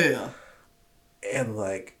camera, Yeah. and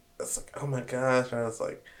like it's like, oh my gosh, I was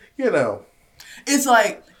like, you know, It's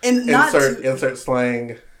like, and not insert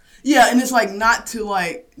slang. yeah, and it's like not to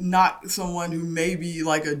like knock someone who may be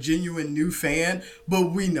like a genuine new fan,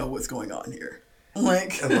 but we know what's going on here.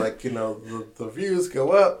 Like, And like, you know, the views go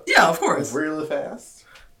up yeah, of course. really fast.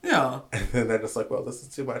 Yeah. And then they're just like, well, this is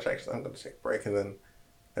too much. Actually, I'm going to take a break, and then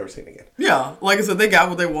never seen it again. Yeah, like I said, they got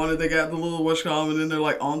what they wanted. They got the little what's called, and then they're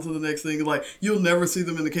like on to the next thing. Like you'll never see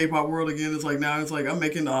them in the K-pop world again. It's like now it's like I'm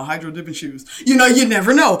making hydro dipping shoes. You know, you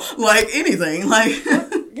never know. Like anything, like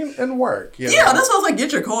And work. You know? yeah, that's what I was like.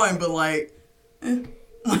 Get your coin, but like,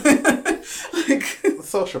 like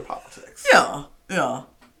Social politics. yeah.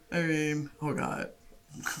 I mean, oh god.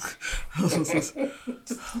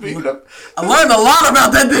 Speaking of, I learned a lot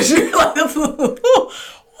about that this year. Like,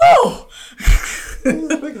 whoa.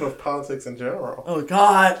 speaking of politics in general. Oh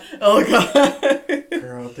god.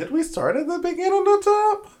 Girl, did we start at the beginning of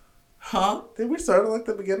Trump? Huh? Did we start at like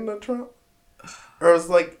the beginning of Trump? Or it was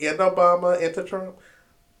like end Obama into Trump?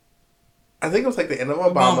 I think it was like the end of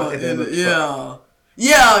Obama and then the Trump.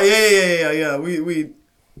 Yeah. We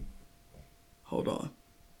hold on.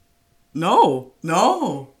 No.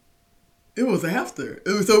 It was after.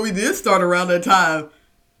 So we did start around that time.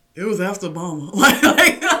 It was after Obama.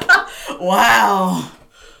 Like wow.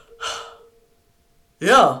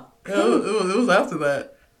 Yeah. It was after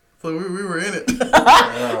that. So we were in it.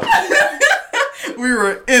 We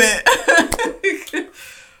were in it.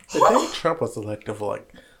 The day Trump was elected was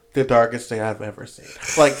like the darkest day I've ever seen.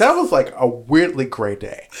 Like that was like a weirdly gray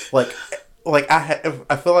day. Like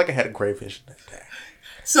I feel like I had a gray vision that day.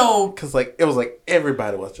 So, Cause like it was like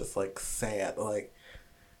everybody was just like sad. Like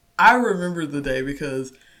I remember the day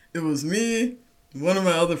because it was me, one of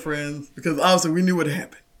my other friends, because obviously we knew what had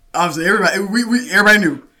happened. Obviously everybody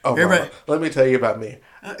knew. oh, Everybody. Mama, let me tell you about me.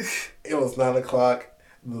 It was 9:00.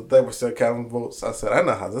 they were still counting votes. I said, I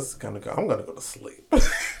know how this is going to go. I'm going to go to sleep.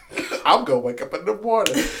 I'm going to wake up in the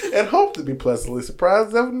morning and hope to be pleasantly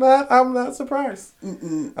surprised. If not, I'm not surprised.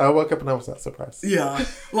 I woke up and I was not surprised. Yeah.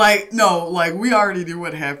 Like, no, like, we already knew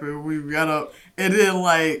what happened. We got up, and then,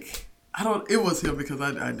 like, it was him because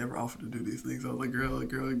I never offered to do these things. I was like, girl,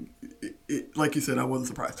 like you said, I wasn't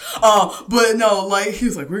surprised. But no, like, he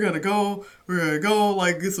was like, we're gonna go,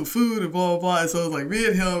 like, get some food and blah, blah, blah. And so it was like me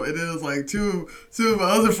and him, and then it was like two of my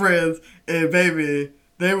other friends, and baby,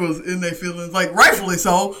 they was in their feelings, like, rightfully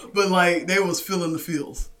so, but, like, they was feeling the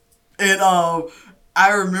feels. And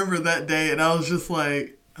I remember that day, and I was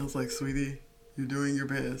like, sweetie, you're doing your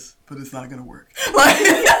best, but it's not gonna work. Like,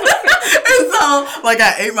 and so, like,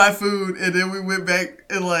 I ate my food, and then we went back,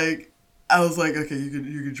 and, like, I was like, okay, you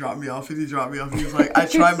can drop me off. And he dropped me off. He was like, I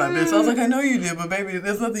tried my best. I was like, I know you did, but baby,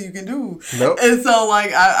 there's nothing you can do. Nope. And so,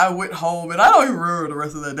 like, I went home, and I don't even remember the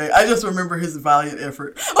rest of that day. I just remember his valiant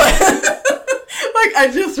effort. Like, I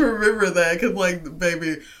just remember that, because, like,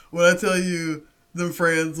 baby, when I tell you, them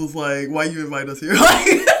friends was like, why you invite us here? Like,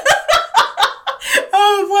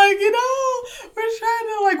 I was like, we're trying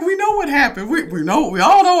to, like, we know what happened. We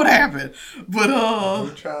all know what happened. But,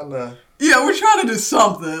 we're trying to... Yeah, we're trying to do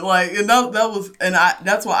something. Like, and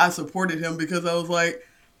that's why I supported him, because I was like,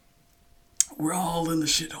 we're all in the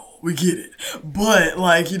shithole. We get it. But,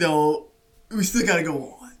 like, we still gotta go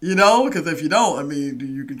on. Because if you don't, I mean,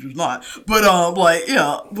 you can just not. But, like,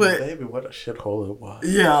 yeah. But baby, what a shithole it was.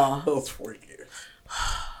 Yeah. Those 4 years.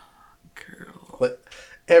 Girl. Like,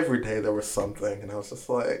 every day there was something, and I was just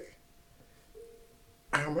like,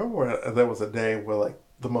 I remember there was a day where, like,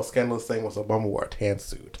 the most scandalous thing was Obama wore a tan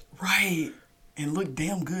suit. Right. And looked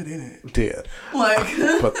damn good in it. Did. Like.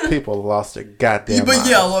 But people lost their goddamn But minds.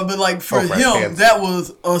 yeah, but, like, for him, that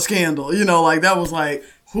was a scandal. Like, that was like,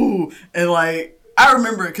 who? And, like, I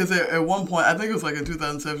remember it because at one point, I think it was like in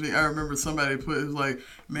 2017, I remember somebody it was like,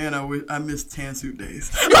 man, I miss tan suit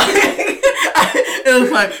days. It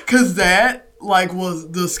was like, because that, like,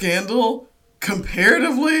 was the scandal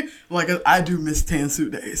comparatively. Like, I do miss tan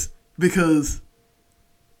suit days because,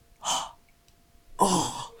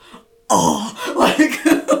 like.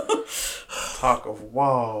 Talk of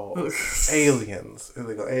aliens,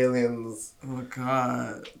 illegal aliens. Oh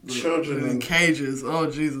God, children in cages.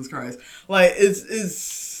 Oh Jesus Christ! Like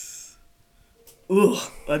it's.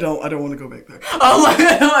 Ugh, I don't want to go back there.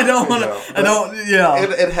 I don't want to. I don't. Yeah.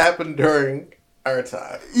 It happened during our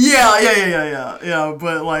time. Yeah.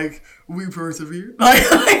 But like we persevered.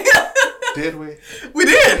 Did we? We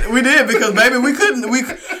did because baby we couldn't.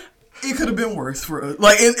 It could have been worse for us.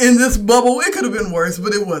 Like, in this bubble, it could have been worse,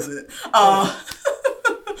 but it wasn't.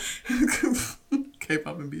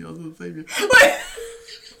 K-pop and BL's the savior. Like,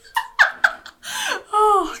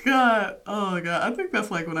 oh, God. I think that's,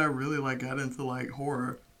 like, when I really, like, got into, like,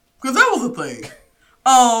 horror. Because that was a thing.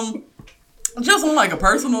 Just on, like, a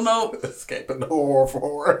personal note. Escaping the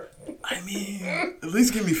horror. I mean, at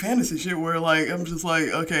least give me fantasy shit where, like, I'm just like,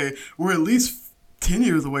 okay, we're at least 10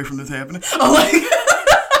 years away from this happening. I'm like...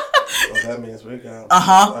 So that means we got...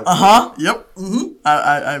 Yep.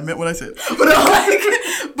 I meant what I said.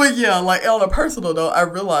 But yeah, like, on a personal note, I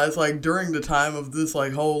realized, like, during the time of this,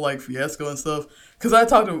 like, whole, like, fiasco and stuff, because I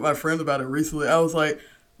talked to my friend about it recently, I was like,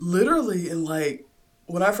 literally, in, like,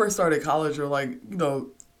 when I first started college or, like,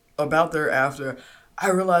 about thereafter, I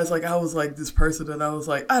realized, like, I was, like, this person, and I was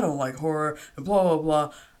like, I don't like horror, and blah, blah,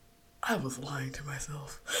 blah. I was lying to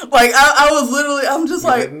myself. Like, I was literally, I'm just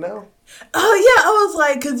like... You didn't know? Oh, yeah, I was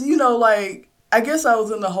like, because, like, I guess I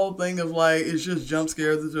was in the whole thing of, like, it's just jump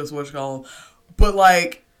scares, it's just what you call them. But,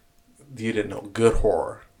 like... You didn't know good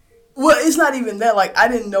horror. Well, it's not even that. Like, I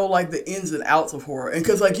didn't know, like, the ins and outs of horror. And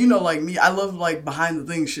because, like, like me, I love, like, behind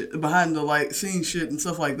the, like, scene shit and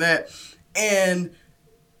stuff like that. And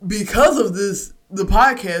because of this, the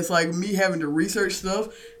podcast, like, me having to research stuff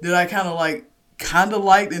that I kind of liked,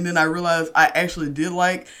 and then I realized I actually did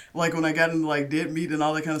like when I got into like Dead Meat and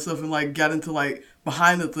all that kind of stuff, and like got into like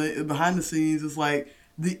behind the scenes, it's like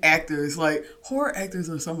the actors, like horror actors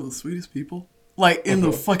are some of the sweetest people like in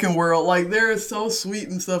the fucking world. Like they're so sweet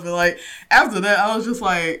and stuff, and like after that I was just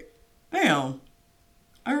like, damn,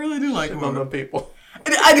 I really do like horror people.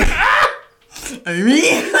 I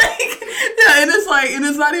mean, like, yeah, and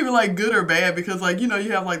it's not even like good or bad because like you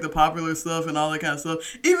have like the popular stuff and all that kind of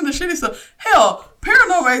stuff, even the shitty stuff. Hell,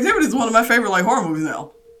 Paranormal Activity is one of my favorite like horror movies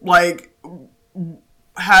now. Like,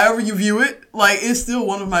 however you view it, like it's still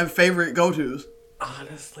one of my favorite go-tos.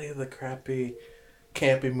 Honestly, the crappy,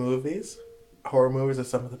 campy movies, horror movies are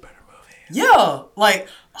some of the better movies. Yeah, like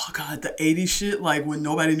oh god, the '80s shit, like when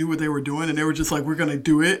nobody knew what they were doing and they were just like, we're gonna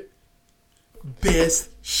do it. best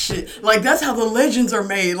shit. Like, that's how the legends are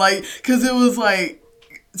made. Like, because it was like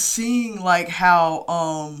seeing like how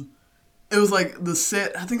it was like the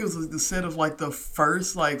set. I think it was like the set of like the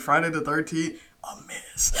first like Friday the 13th. A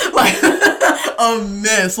mess, like a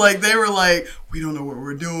mess. Like they were like, we don't know what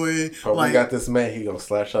we're doing. But like, we got this man. He gonna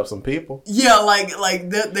slash up some people. Yeah, like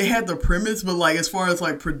that. They had the premise, but like as far as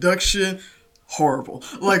like production, horrible.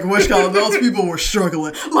 Like those people were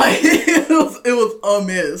struggling. Like it was a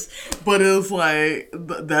mess. But it was like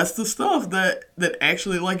that's the stuff that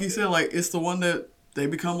actually, like you said, like it's the one that they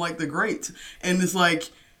become like the greats. And it's like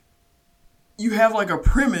you have like a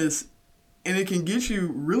premise, and it can get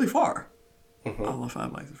you really far. Mm-hmm. I love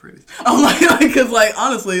Five Nights at Freddy's. I'm like, because like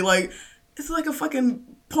honestly, like it's like a fucking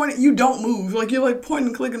point. You don't move. Like you're like pointing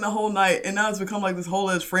and clicking the whole night, and now it's become like this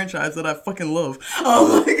whole ass franchise that I fucking love.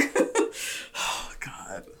 I'm like, oh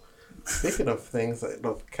god. Speaking of things that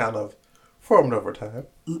have kind of formed over time,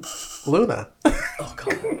 Luna. Oh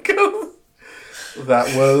god.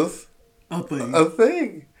 That was a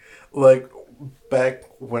thing. Like back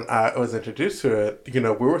when I was introduced to it, we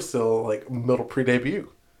were still like middle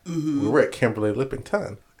pre-debut. Mm-hmm. We were at Kimberly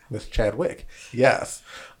Lippington, Miss Chadwick. Yes.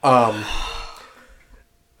 That's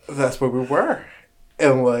where we were.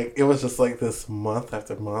 And like it was just like this month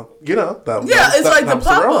after month. It's like the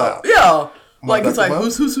pop-up. Yeah. Like it's like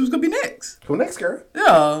who's gonna be next? Who next, girl?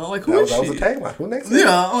 Yeah, like who is she? That was a tagline. Who next?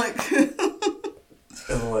 Yeah, like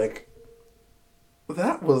and like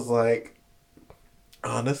that was like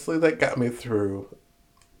honestly that got me through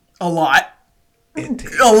a lot. It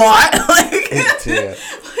did. A lot. It did.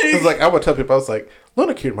 It's like I would tell people, I was like,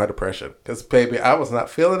 Luna cured my depression because baby, I was not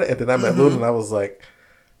feeling it, and then I met Luna, and I was like,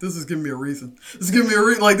 this is giving me a reason. This is giving me a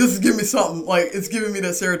reason. Like this is giving me something. Like it's giving me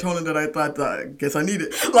that serotonin that I thought I guess I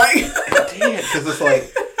needed. Like it did because it's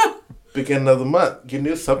like beginning of the month, you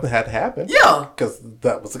knew something had to happen. Yeah, because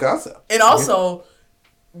that was the concept. And also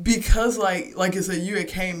because like I said, you had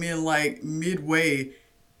came in like midway,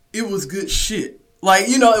 it was good shit. Like,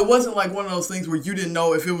 it wasn't like one of those things where you didn't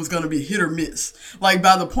know if it was going to be hit or miss. Like,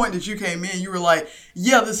 by the point that you came in, you were like,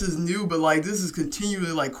 yeah, this is new, but, like, this is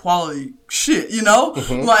continually, like, quality shit,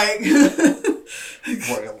 Mm-hmm. Like...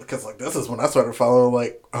 Because, like, this is when I started following,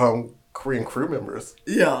 like, Korean crew members.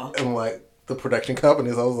 Yeah. And, like, the production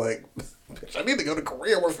companies. I was like, bitch, I need to go to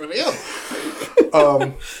Korea and work for them.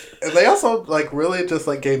 And they also, like, really just,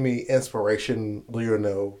 like, gave me inspiration,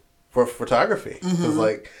 for photography. Because,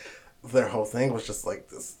 like... their whole thing was just like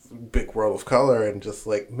this big world of color and just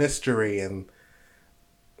like mystery, and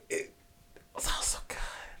it was all so good.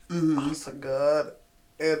 Mm-hmm. All so good.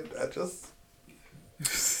 And I just,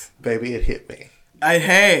 baby, it hit me.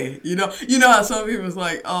 You know how some people was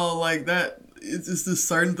like, oh, like that, it's just this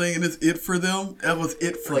certain thing and it's it for them. That was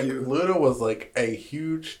it for like, you. Luna was like a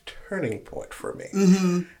huge turning point for me.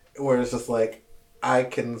 Mm-hmm. Where it's just like, I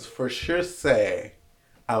can for sure say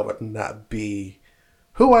I would not be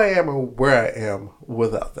who I am or where I am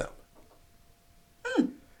without them. It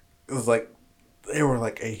was like, they were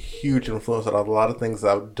like a huge influence on a lot of things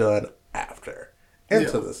I've done after and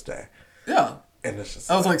to this day. Yeah. And it's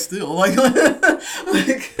just I was like still, like have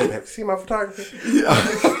you seen my photography? Yeah.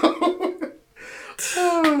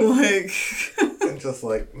 Like and just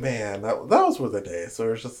like, man, those were the days.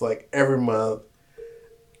 So it's just like every month,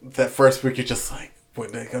 that first week, you're just like,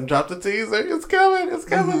 when they come drop the teaser, it's coming.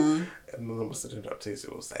 Mm-hmm. And then almost didn't drop the teaser.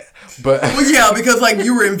 It was sad. But well, yeah, because like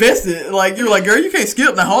you were invested. Like you were like, girl, you can't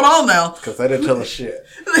skip now. Hold on now. Because they didn't tell us shit.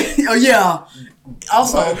 Oh yeah.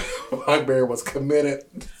 Also, Blackberry was committed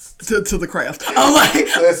to the craft. I'm like,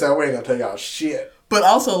 they said we ain't gonna tell y'all shit. But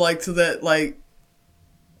also like to that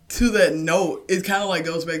note, it kind of like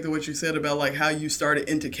goes back to what you said about like how you started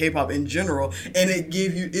into K-pop in general, and it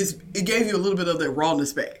gave you a little bit of that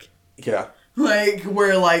rawness back. Yeah. Like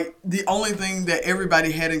where like the only thing that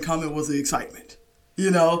everybody had in common was the excitement,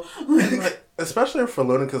 like, especially for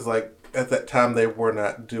Luna, because like at that time they were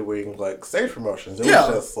not doing like stage promotions. It was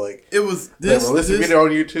just like it was they released a video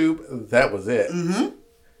on YouTube. That was it. Mm-hmm.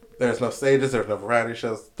 There's no stages. There's no variety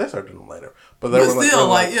shows. They started doing them later, but there were still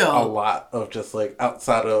a lot of just like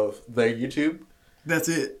outside of their YouTube. That's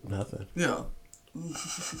it. Nothing. Yeah.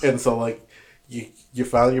 And so like you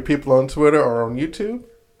found your people on Twitter or on YouTube.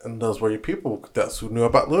 And those were your people that's who knew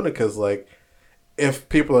about Luna, because like, if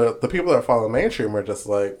the people that are following mainstream are just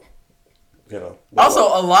like, Also,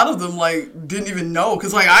 a lot of them like didn't even know,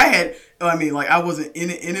 because like I wasn't in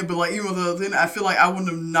it, but like even though then I feel like I wouldn't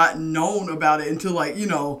have not known about it until like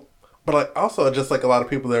But like also just like a lot of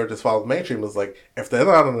people that are just following mainstream is like, if they're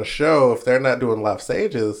not on the show, if they're not doing live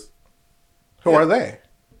stages, who are they?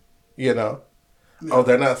 Yeah. Oh,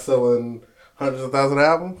 they're not selling hundreds of thousands of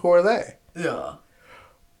albums. Who are they? Yeah.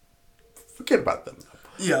 Forget about them.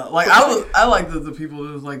 Yeah, like I like the people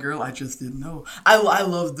that was like, girl, I just didn't know. I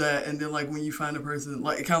love that, and then like when you find a person,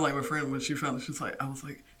 like kind of like my friend when she found it, she's like,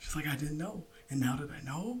 I didn't know, and now that I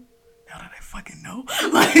know, now that I fucking know,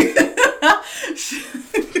 like.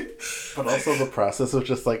 But also the process of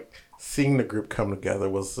just like seeing the group come together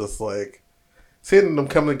was just like seeing them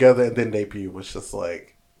come together and then debut was just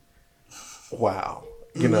like, wow,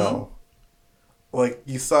 you know, like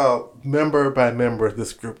you saw member by member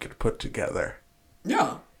this group get put together.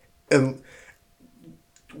 Yeah. And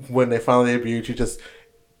when they finally debuted,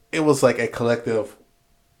 it was like a collective,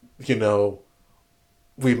 you know,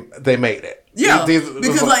 they made it. Yeah,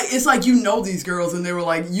 because like it's like you know these girls, and they were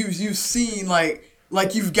like you've seen like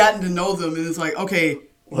you've gotten to know them, and it's like okay,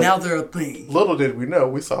 like, now they're a thing. Little did we know,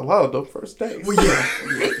 we saw a lot of them first days. Well, yeah,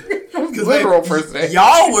 literal first days.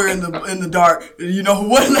 Y'all were in the dark. You know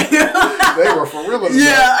what? They were for real in the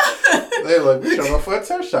dark. They were like, we showed up for a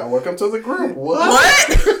test shot. Welcome to the group. What?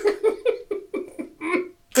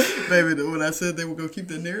 Baby, when I said they were gonna keep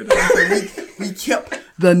the narrative, I said we kept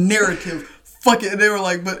the narrative. Fuck it. And they were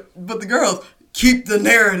like, but the girls keep the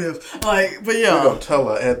narrative. Like, but yeah. We're gonna tell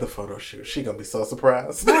her at the photo shoot. She gonna be so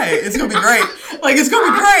surprised. Right. It's gonna be great. Like, it's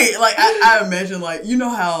gonna be great. Like, I imagine, like, you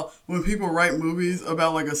know how when people write movies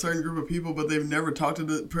about like a certain group of people, but they've never talked to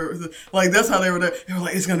the person. Like, that's how they were there. They were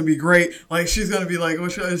like, it's gonna be great. Like, she's gonna be like,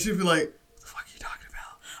 she'd be like, what the fuck are you talking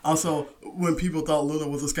about? Also, when people thought Luna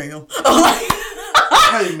was a scam.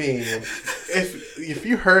 I mean, if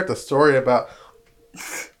you heard the story about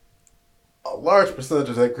a large percentage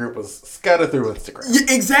of that group was scattered through Instagram.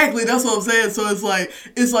 Yeah, exactly, that's what I'm saying. So it's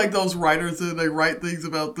like those writers that they write things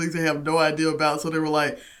about things they have no idea about. So they were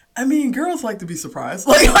like, I mean, girls like to be surprised.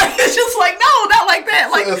 Like it's just like no, not like that.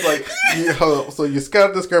 Like so it's like so you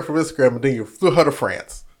scouted this girl from Instagram and then you flew her to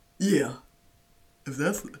France. Yeah, if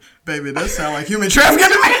that's baby, that sound like human trafficking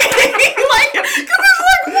to me. Like, cause it's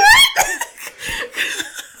like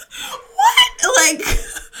what?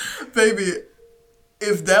 Like, baby.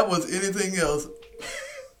 If that was anything else,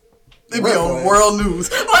 it'd be on world news.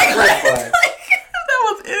 Like if that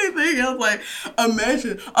was anything else, like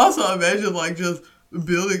imagine like just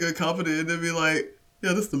building a company and then be like,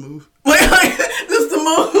 yeah, this the move. Like this the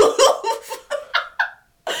move.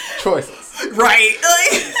 Choices. Right.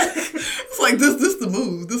 Like it's like this the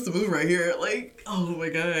move. This the move right here. Like, oh my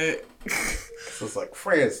god. So it's like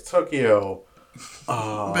France, Tokyo,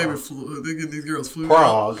 baby flew. They get these girls flew.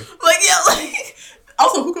 Prague. Like yeah, like.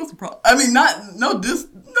 Also, who goes to Prague? I mean, no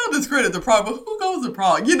discredit to Prague, but who goes to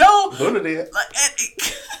Prague? You know, Luna did.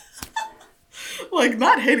 Like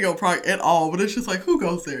not hating on Prague at all, but it's just like who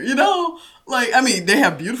goes there? You know, like I mean, they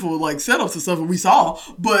have beautiful like setups and stuff that we saw,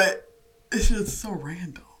 but it's just so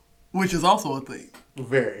random, which is also a thing.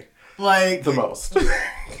 Very. Like the most.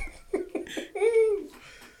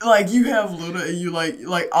 Like you have Luna, and you like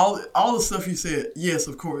all the stuff you said. Yes,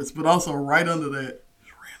 of course, but also right under that.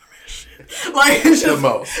 Like it's just,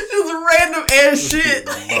 random ass shit.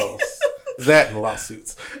 The most. That and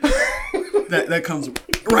lawsuits. that comes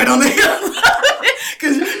right on the other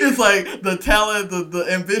because it's like the talent, the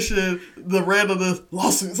ambition, the randomness,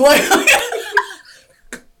 lawsuits. Like,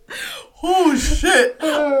 oh shit.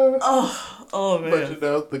 Oh man. But you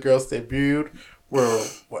know, the girls debuted. We're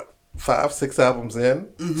 5-6 albums in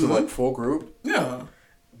to like full group. Yeah.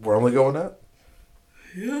 We're only going up.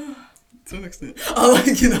 Yeah. To an extent.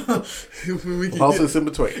 Like, you know, we can also it's in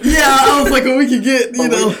between. Yeah, I was like, we could get, you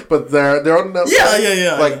know. But they're on the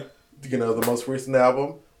Yeah. Like, you know, the most recent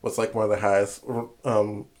album was like one of the highest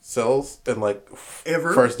sales in like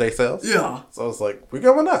ever first day sales. Yeah. So I was like, we're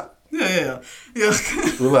going up. Yeah. We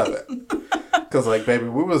love it. Because like, baby,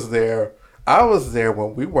 I was there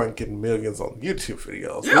when we weren't getting millions on YouTube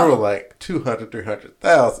videos. Yeah. We were like 200,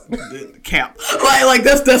 300,000. Cap. Like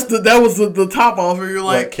that was the top offer. You're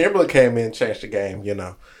like Kimberly came in, changed the game. You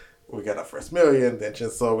know, we got our first million. Then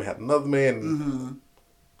we had another million.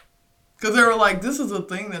 Because they were like, this is a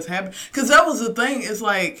thing that's happening. Because that was the thing. It's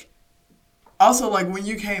like also like when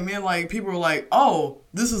you came in, like people were like, oh,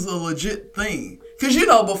 this is a legit thing. Because, you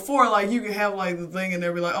know, before, like, you could have, like, the thing and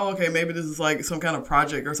they'd be like, oh, okay, maybe this is, like, some kind of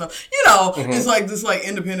project or something. You know, it's, like, this, like,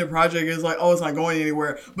 independent project. It's, like, oh, it's not going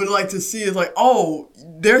anywhere. But, like, to see it's, like, oh,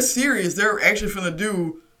 they're serious. They're actually finna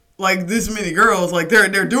do, like, this many girls. Like, they're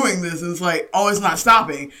doing this. And it's, like, oh, it's not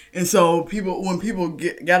stopping. And so when people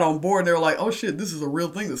got on board, they were like, oh, shit, this is a real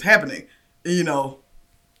thing that's happening. And, you know,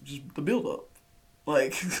 just the build-up.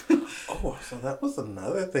 Like, oh, so that was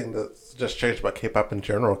another thing that's just changed about K-pop in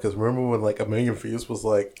general. Because remember when like 1 million views was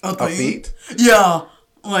like a feat? Yeah,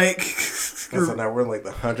 like. And so now we're in like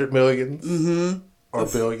the 100 millions or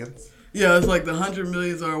billions. Yeah, it's like the 100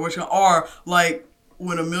 millions or like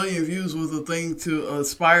when 1 million views was a thing to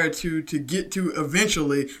aspire to get to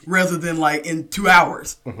eventually, rather than like in 2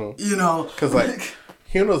 hours. You know, because like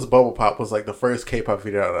Hyuna's Bubble Pop was like the first K-pop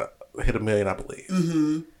video to hit 1 million, I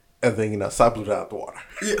believe. And then, you know, Psy blew it out the water.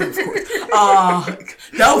 Yeah, of course.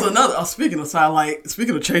 That was another. Speaking of Psy, like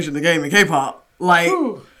speaking of changing the game in K-pop, like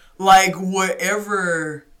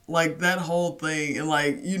whatever, like that whole thing, and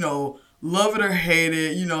like, you know, love it or hate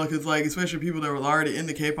it, you know, because like especially people that were already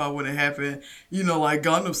into K-pop when it happened, you know, like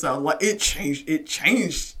Gangnam Style, like it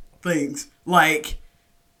changed things. Like,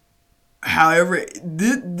 however,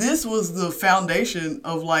 this was the foundation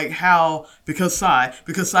of like how because Psy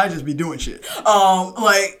just be doing shit.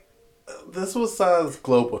 Like. This was Psy's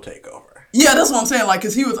global takeover. Yeah, that's what I'm saying. Like,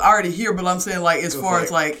 because he was already here, but I'm saying, like, as far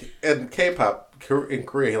as, like... In K-pop, in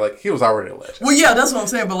Korea, like, he was already a legend. Well, yeah, that's what I'm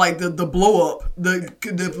saying. But, like, the blow-up,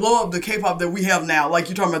 the blow-up, the K-pop that we have now, like,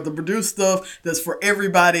 you're talking about the produced stuff that's for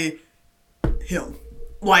everybody, him.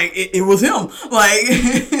 Like, it was him. Like...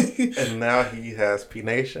 And now he has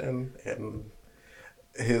P-Nation and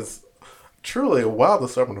his truly wild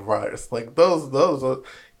assortment of writers. Like, those are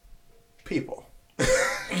people.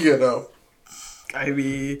 You know, I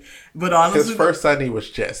mean, but honestly, his first signee was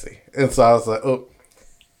Jessie, and so I was like, oh.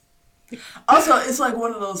 Also, it's like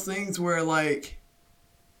one of those things where, like,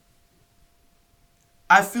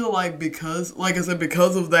 I feel like because, like I said,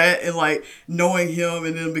 because of that, and like knowing him,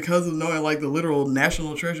 and then because of knowing like the literal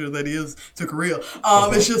national treasure that he is to Korea,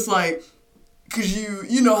 it's just like. Cause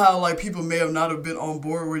you know how like people may have not have been on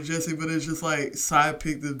board with Jessie, but it's just like Psy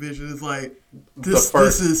picked this bitch, and it's like this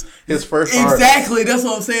is his first exactly. artist. That's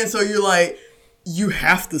what I'm saying. So you're like, you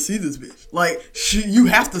have to see this bitch. Like you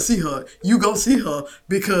have to see her. You go see her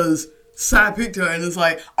because Psy picked her, and it's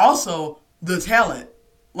like also the talent.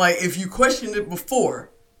 Like if you questioned it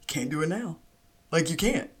before, you can't do it now. Like you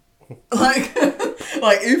can't. Like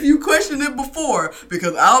if you questioned it before,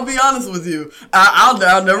 because I'll be honest with you,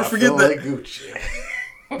 I'll never forget that. Like Gucci.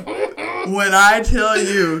 When I tell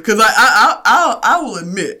you, because I will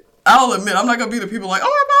admit, I'm not gonna be the people like, oh,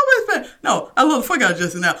 I'm always been. No, I love the fuck out of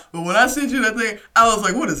Jessie now. But when I sent you that thing, I was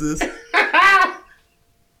like, what is this?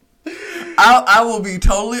 I will be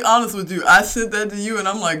totally honest with you. I sent that to you, and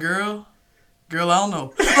I'm like, girl, I don't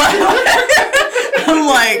know. I'm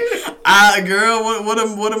like, girl, what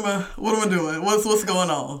am I doing? What's going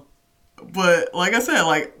on? But like I said,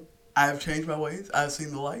 like I've changed my ways. I've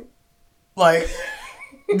seen the light, like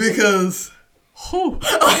because,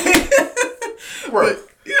 Right.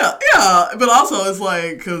 yeah. But also it's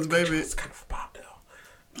like because baby, It's kind of pop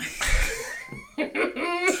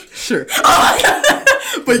sure.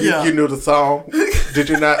 But yeah, you knew the song. Did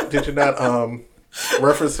you not?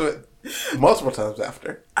 Reference it multiple times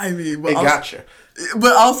after? I mean, but it got you.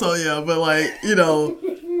 But also, yeah, but like, you know,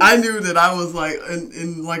 I knew that I was like,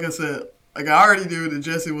 and like I said, like I already knew that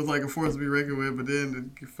Jessie was like a force to be reckoned with, but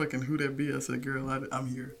then the fucking who that be, I said, girl, I'm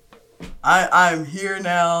here. I'm here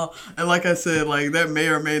now, and like I said, like that may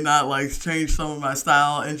or may not like change some of my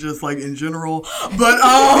style and just like in general, but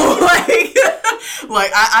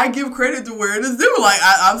like I give credit to where it is due. Like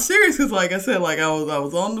I'm serious because like I said, like I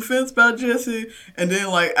was on the fence about Jessie, and then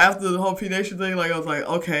like after the whole P-Nation thing, like I was like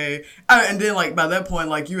okay, and then like by that point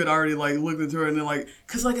like you had already like looked into her, and then like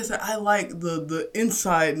because like I said I like the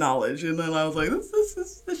inside knowledge, and then I was like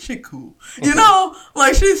this shit cool, you know,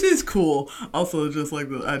 like she's cool. Also just like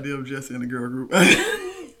the idea of Jessie in a girl group.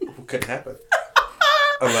 Couldn't happen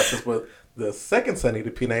unless it's with the second Sunny to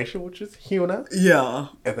P-Nation, which is Hyuna. Yeah.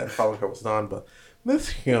 And then following her was Dawn, but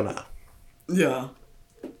Miss Hyuna. Yeah.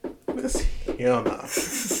 Miss Hyuna.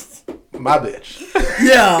 My bitch.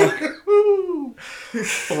 Yeah.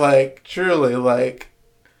 Like, truly, like,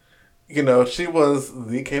 you know, she was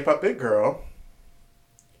the K-pop big girl.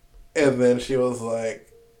 And then she was like,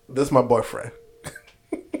 this is my boyfriend.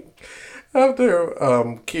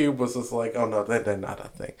 After Cube was just like, oh no, they're not a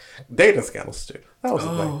thing. Dating scandals too. That was the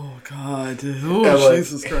thing. Oh God. Oh, like,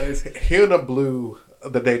 Jesus Christ. Hyuna blew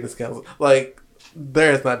the dating scandals. Like,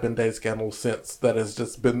 there has not been dating scandals since that has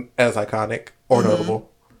just been as iconic or notable.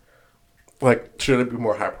 Like, should it be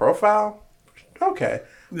more high profile? Okay.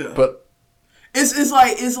 Yeah. But it's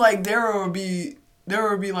like there will be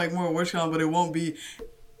like more witch count, but it won't be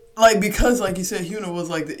like because like you said, Hyuna was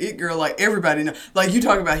like the it girl. Like everybody know. Like you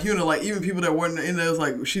talk about Hyuna, like even people that weren't in there was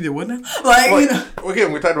like she did what now? Like you know.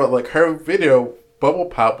 Again, we're talking about like her video. Bubble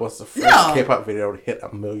Pop was the first K-pop video to hit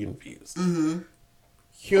 1 million views.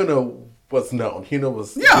 Hyuna was known. Hyuna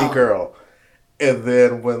was the girl. And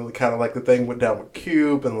then when kind of like the thing went down with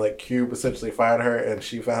Cube, and like Cube essentially fired her, and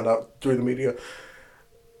she found out through the media,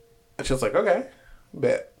 and she was like, okay,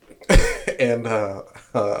 bet. And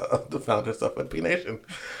found herself in P-Nation.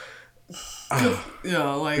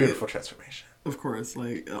 Yeah, like Beautiful transformation. of course,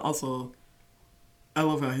 like also, I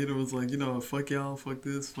love how Hina was like, fuck y'all, fuck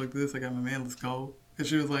this, I got my man, let's go. Cause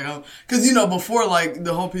she was like, cause before like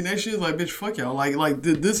the whole P Nation, she was like, bitch, fuck y'all, like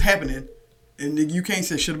this happening, and you can't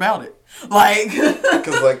say shit about it, like.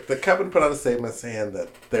 Because like the company put out a statement saying that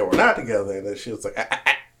they were not together, and then she was like,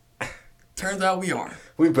 Turns out we are.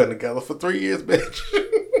 We've been together for 3 years, bitch.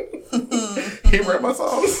 He read my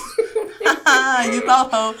songs. You thought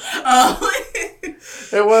so.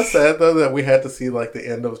 It was sad though that we had to see like the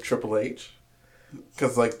end of Triple H.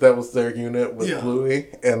 Because, like, that was their unit with Bluey.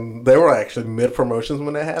 And they were actually mid-promotions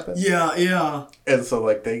when that happened. Yeah. And so,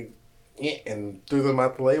 like, they and threw them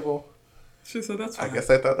out the label. She said that's fine. I guess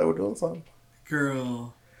they thought they were doing something.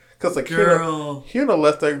 Girl. Because, like, Hina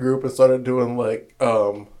left that group and started doing, like,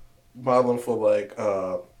 modeling for, like,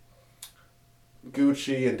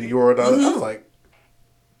 Gucci and Dior. And I was like...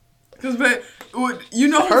 Because,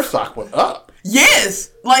 her stock went up.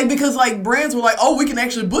 Yes! Like, because, like, brands were like, oh, we can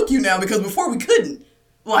actually book you now, because before we couldn't.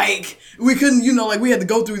 Like, we couldn't, we had to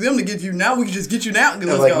go through them to get you. Now we can just get you now. And,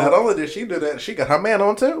 like, not only did she do that, she got her man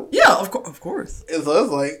on, too. Yeah, of course. And so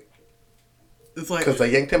it's like... Because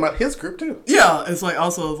they yanked him out his group, too. Yeah, it's like,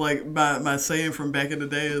 also, it's like, my saying from back in the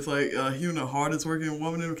day is like, Hina, hardest working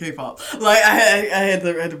woman in K-pop. Like, I had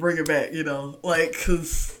to bring it back, like,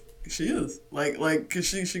 because she is. Like, because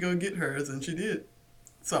she gonna get hers, and she did.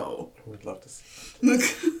 So we'd love to see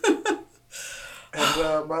it.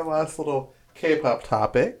 And my last little K-pop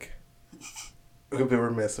topic. We'd be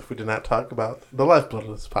remiss if we did not talk about the lifeblood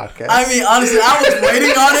of this podcast. I mean, honestly, I was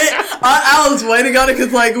waiting on it. I was waiting on it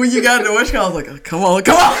because, like, when you got into WitchCon, I was like, oh, come on.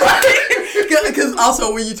 Because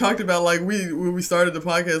also when you talked about, like, when we started the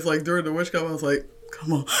podcast, like, during the WitchCon, I was like,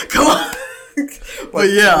 come on.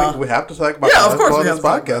 But yeah, we have to talk about the lifeblood of this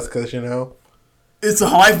podcast because it's the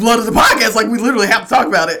lifeblood of the podcast. Like, we literally have to talk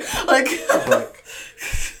about it. Like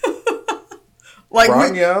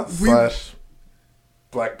Rania /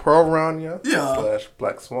 Black Pearl Rania /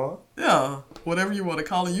 Black Swan. Yeah, whatever you want to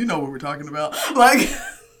call it, you know what we're talking about. Like,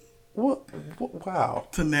 what? Wow,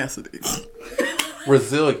 tenacity,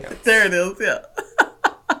 resilience. There it is. Yeah.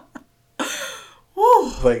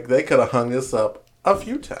 Like they could have hung this up a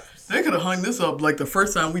few times. They could have hung this up like the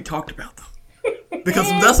first time we talked about them. Because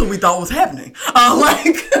that's what we thought was happening.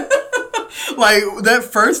 Like that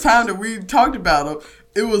first time that we talked about them,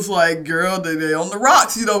 it was like, girl, they on the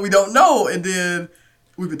rocks. We don't know. And then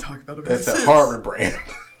we've been talking about them. That's a Harvard brand.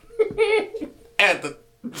 At the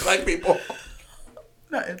black people.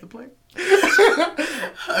 Not at the black.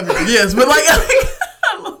 I mean, yes, but like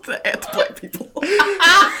I love to add the black people.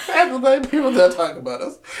 At the black people that talk about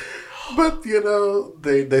us. But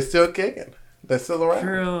they still kicking. They're still around.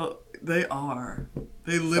 Girl. They are.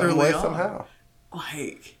 They literally are. Somehow.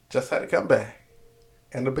 Like. Just had to come back.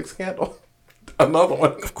 And a big scandal. Another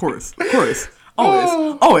one. Of course. Always.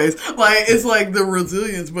 Like, it's like the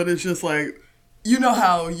resilience, but it's just like,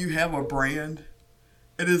 how you have a brand?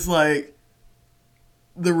 It is like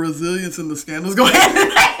the resilience and the scandals go hand in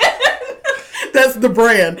hand. That's the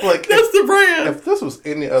brand. Like, that's the brand. If this was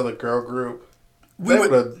any other girl group, they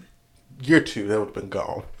would have... Year 2, they would have been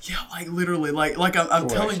gone. Yeah, like literally, like I'm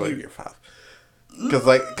telling you. Year 5, because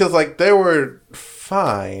they were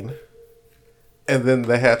fine, and then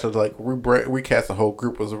they had to like recast the whole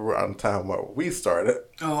group. Was around the time where we started.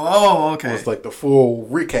 Oh, okay. It was like the full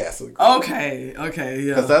recast of the group. Okay,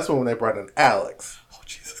 yeah. Because that's when they brought in Alex. Oh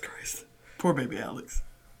Jesus Christ! Poor baby Alex.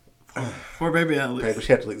 Poor baby Alex. Baby,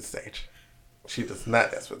 she had to leave the stage. She does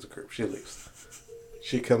not dance with the group. She leaves.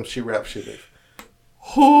 She comes. She raps. She leaves.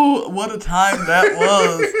 What a time that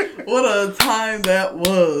was. What a time that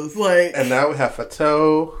was. Like, and now we have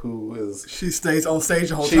Fatou, who is... She stays on stage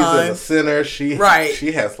the whole time. She's in the center. She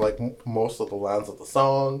has, like, most of the lines of the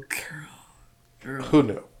song. Girl. Who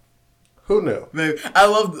knew? Babe, I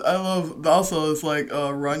love, also, it's like,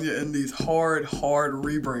 Rania in these hard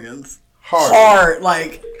rebrands. Hard.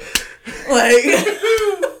 Like...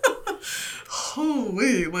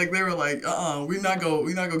 Holy, like they were like, we're not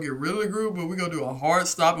gonna get rid of the group, but we're gonna do a hard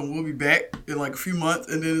stop and we'll be back in like a few months,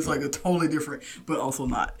 and then it's like a totally different, but also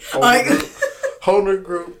not. Whole new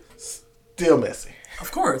group, still messy.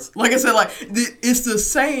 Of course, like I said, like it's the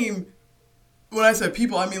same. When I said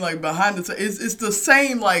people, I mean like behind the it's the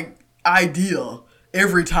same like idea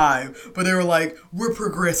every time, but they were like, we're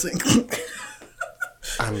progressing.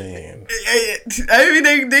 I mean,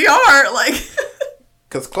 they are like.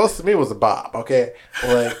 Because Close to Me was a bop, okay?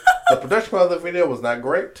 Like, the production of the video was not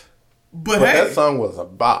great. But hey, that song was a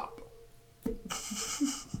bop.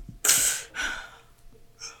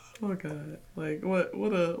 Oh, God. Like, what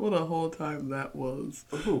a whole time that was.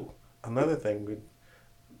 Ooh, another thing.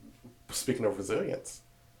 speaking of resilience,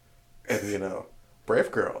 and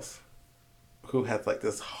Brave Girls, who had like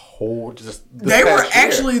this whole they were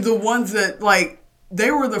actually the ones that like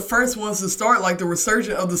they were the first ones to start like the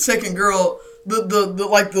resurgence of the second girl,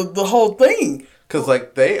 the whole thing. Because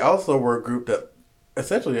like they also were a group that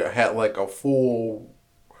essentially had like a full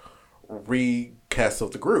recast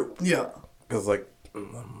of the group. Yeah. Because like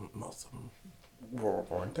most of them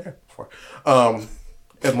weren't there before.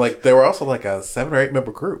 And like they were also like a 7 or 8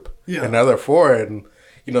 member group. Yeah. And now they're 4, and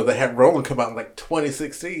they had Roland come out in like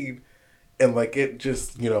 2016, and like it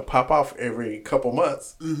just pop off every couple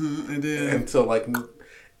months. Mm-hmm. And then until like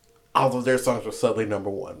all of their songs were suddenly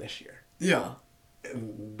 #1 this year. Yeah.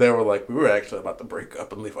 And they were like, we were actually about to break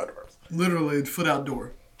up and leave our dorms. Literally, foot out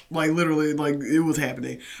door. Like, literally, like, it was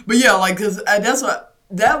happening. But yeah, like, because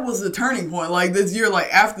that was the turning point. Like, this year,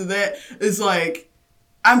 like, after that, it's like,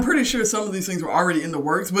 I'm pretty sure some of these things were already in the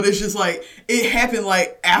works, but it's just like, it happened,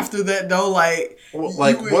 like, after that, though, like. Well,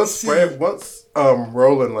 like, once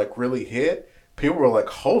Roland, like, really hit, people were like,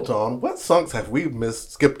 hold on, what songs have we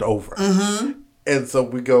skipped over? Mm-hmm. And so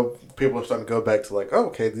people are starting to go back to like, oh,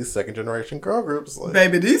 okay, these second generation girl groups. Like,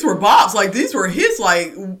 baby, these were bops. Like, these were hits.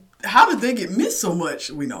 Like, how did they get missed so much?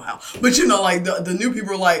 We know how. But, like, the new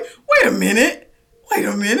people are like, wait a minute,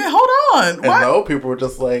 hold on. And the old people were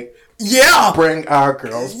just like, yeah, bring our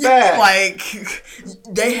girls back. Like,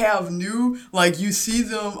 they have new, like, you see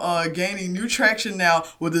them gaining new traction now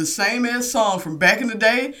with the same ass song from back in the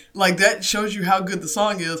day. Like, that shows you how good the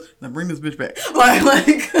song is. Now bring this bitch back.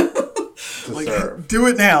 Like, do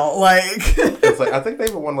it now. Like, it's like, I think they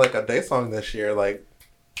even won like a day song this year. Like,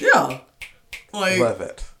 yeah, like, love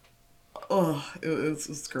it. Oh, it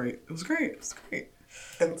was great. It was great.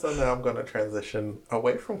 And so now I'm going to transition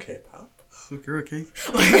away from K-pop. Girl, K.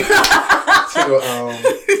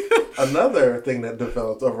 To another thing that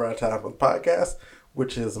developed over our time with podcasts,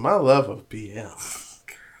 which is my love of BL.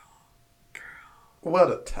 Girl.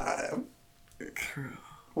 What a time. Girl.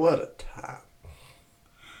 What a time.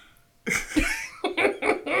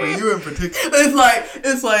 For you in particular,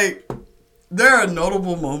 it's like there are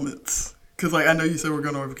notable moments. Cause like I know you said we're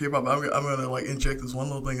going over K-pop, but I'm gonna like inject this one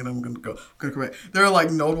little thing and I'm gonna come back. There are like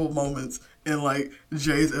notable moments in like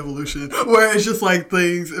Jay's evolution where it's just like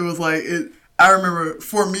things. It was like it. I remember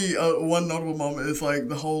for me one notable moment is like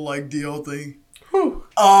the whole like DO thing. Whew.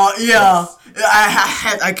 Yeah,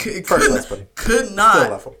 Yes. I could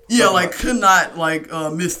not. Yeah, like could not like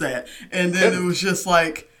miss that. And then it was just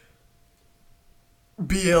like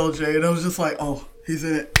BLJ, and I was just like, oh, he's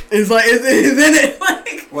in it. It's like he's in it.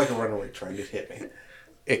 Like a runaway train, it hit me.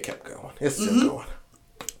 It kept going. It's still going.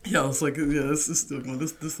 Yeah, it's like it's still going.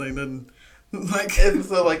 This ain't nothing. Like, and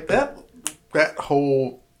so like that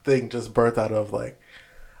whole thing just birthed out of like,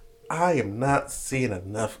 I am not seeing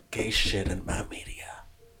enough gay shit in my media,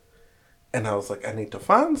 and I was like, I need to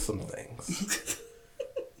find some things.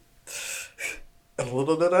 And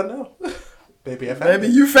little did I know, baby, I found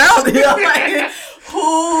it. You found it. Like,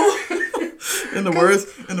 in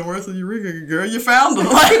the words of Eureka, girl, you found them.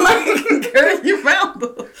 Like, girl, you found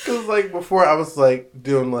them. Because like before, I was like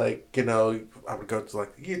doing like I would go to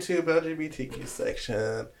like the YouTube LGBTQ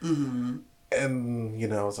section, mm-hmm.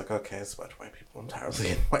 and I was like, okay, it's a bunch of white people. I'm tired of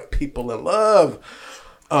seeing white people in love.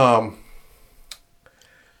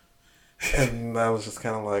 And I was just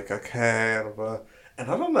kind of like, okay, and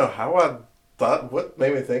I don't know how I thought. What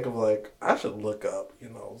made me think of like I should look up,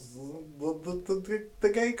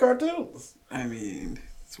 the gay cartoons. I mean,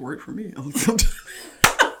 it's worked for me. I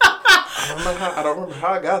don't remember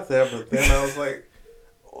how I got there, but then I was like,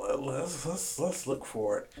 let's look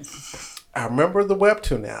for it. I remember the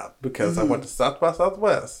Webtoon app because I went to South by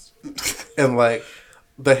Southwest, and like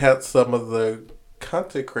they had some of the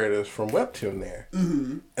content creators from Webtoon there,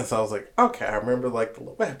 and so I was like, okay, I remember like the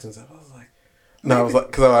Webtoons app. I was like, no, I was like,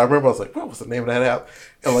 because I remember I was like, what was the name of that app?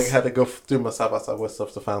 And like I had to go through my South by Southwest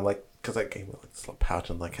stuff to find like, because that gave me like this little pouch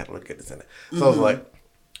and like had to look at this in it. So I was like,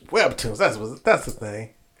 Webtoons, that's the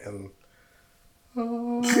thing, and.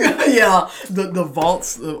 Yeah, the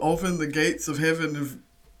vaults open, the gates of heaven.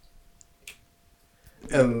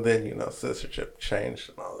 And then censorship changed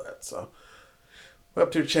and all that. So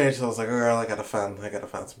Webtoon changed. So I was like, girl, I gotta find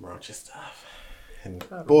some raunchy stuff. And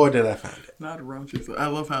boy, did I find it. Not raunchy stuff. I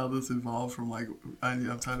love how this evolved from like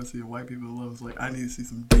I'm tired of seeing white people in love. It's like I need to see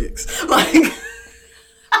some dicks. Like,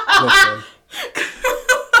 listen.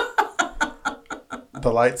 The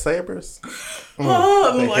lightsabers. The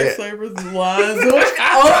lightsabers, the lines.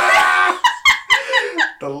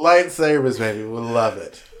 The lightsabers, baby. We love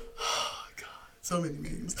it. Oh, God. So many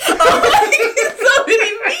memes.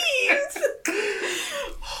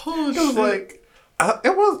 Oh, it was like,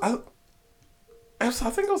 I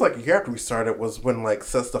think it was like a year after we started was when like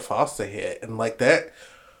Sister Foster hit, and like that.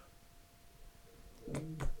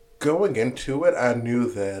 Going into it, I knew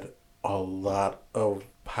that a lot of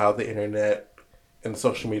how the internet and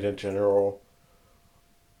social media in general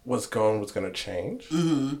was going to change.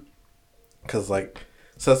 Because like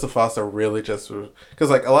Sister Foster really just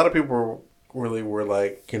because like a lot of people really were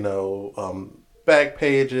like, you know, back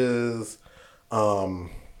pages.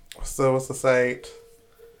 So what's the site?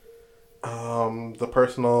 The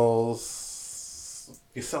personals.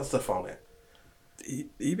 You sell stuff on it.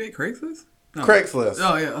 eBay, Craigslist? No. Craigslist.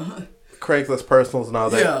 Oh, yeah. Craigslist personals and all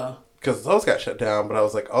that. Yeah. Because those got shut down, but I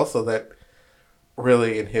was like, also that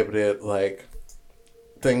really inhibited like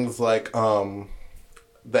things like the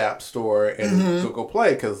App Store and Google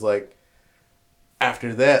Play. Because like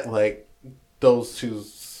after that, like those two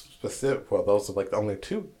those are like the only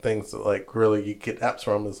two things that like really you get apps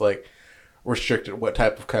from is like restricted what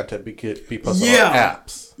type of content could be posted on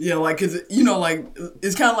apps. Yeah, like, cause you know, like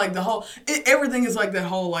it's kind of like the whole everything is like that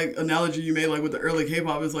whole like analogy you made like with the early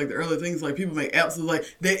K-pop is like the early things like people make apps is like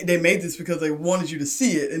they made this because they wanted you to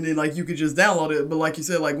see it and then like you could just download it, but like you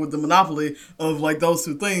said, like with the monopoly of like those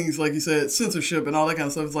two things, like you said, censorship and all that kind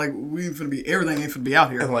of stuff, it's like everything ain't finna be out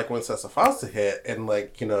here. And like when Sister Foster hit and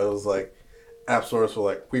like, you know, it was like app stores were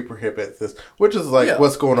like, we prohibit this, which is like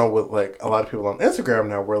what's going on with like a lot of people on Instagram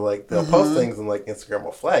now, where like they'll post things and like Instagram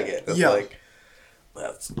will flag it. It's like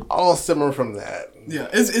that's all similar from that. Yeah,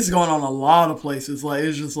 it's going on a lot of places. Like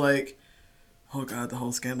it's just like, oh god, the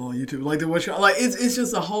whole scandal on YouTube, like it's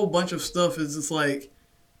just a whole bunch of stuff. It's just like,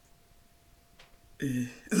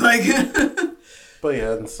 like. But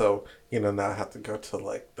yeah, and so you know now I have to go to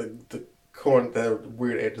like the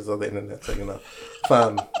weird edges of the internet to, you know,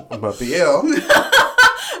 find my BL.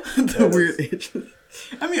 The weird edges.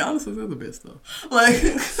 I mean, honestly, they're the best though. Like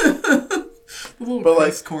the little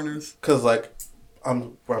like, corners. Because like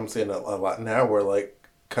I'm seeing a lot now where like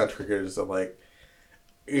content creators are like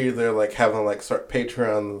either like having like start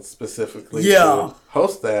Patreon specifically to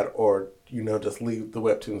host that, or you know just leave the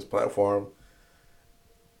Webtoons platform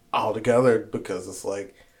altogether because it's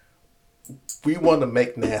like, we want to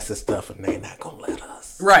make nasty stuff and they not gonna let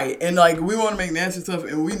us. Right, and like we want to make nasty stuff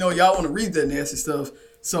and we know y'all want to read that nasty stuff,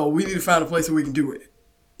 so we need to find a place where we can do it.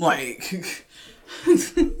 Like,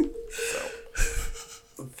 so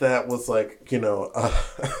that was like, you know,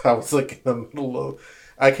 I was like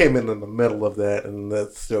I came in the middle of that, and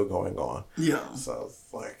that's still going on. Yeah. So I was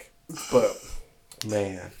like, but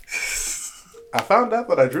man, I found out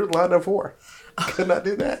that I drew the line at 4. I could not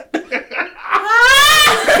do that.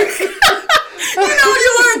 You know,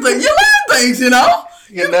 you learn things, you know?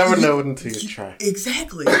 You never know it until you try.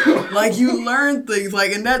 Exactly. Like, you learn things,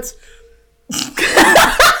 like, and that's... like, you just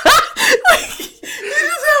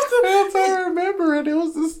have to... That's how I remember it. It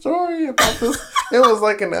was this story about this... It was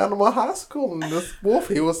like an animal hospital, and this wolf,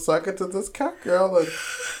 he was sucking to this cowgirl, and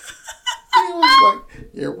he was like,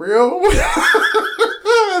 "You're real?"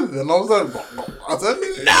 And then all of a sudden, I said,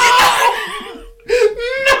 "No!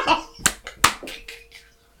 No!"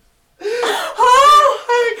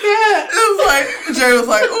 It's like, Jerry was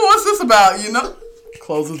like, "Oh, what's this about?" You know?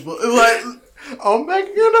 Close his book. It's like,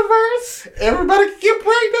 Omega Universe, everybody can get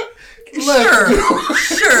pregnant.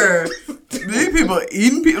 Sure. These people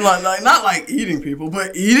eating people, like not like eating people,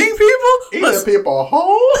 but eating people? Eating people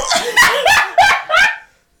whole?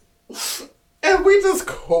 And we just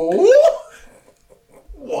cool?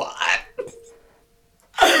 What?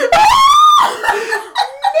 No!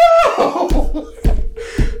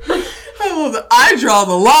 I love that. I draw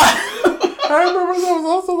the line. I remember there was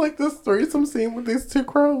also like this threesome scene with these 2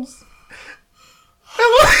 crows. And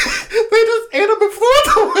they just ate them before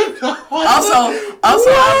the window. Also,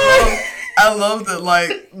 I love that,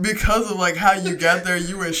 like, because of like how you got there,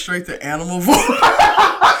 you went straight to animal voice.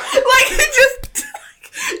 Like, it just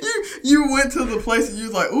you went to the place and you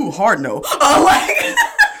was like, ooh, hard no. Like,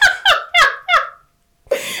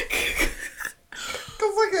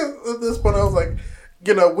 because like at this point I was like,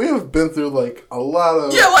 you know, we have been through like a lot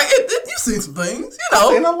of like you've seen some things, you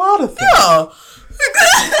know. Seen a lot of things. Yeah.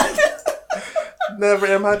 Never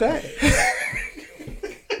in my day.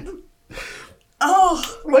 Oh,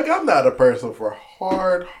 like I'm not a person for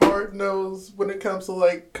hard nose when it comes to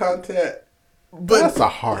like content. But that's a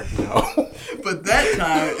hard no. But that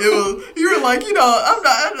time you were like, you know, I'm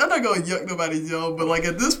not gonna yuck nobody's yum, but like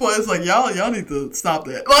at this point it's like y'all need to stop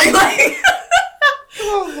that. Like I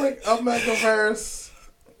was like, Omega Verse.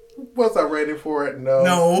 Was I ready for it?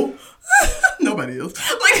 No. Nobody is.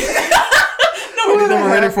 Like nobody's ever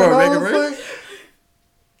ready for Omega Verse. Like,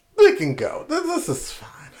 they can go. This is fine.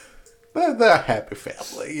 They're a happy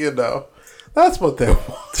family, you know. That's what they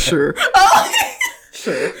want. Sure.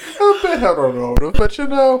 Sure. A bit heteronormative, but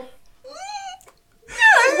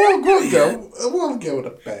we'll go with a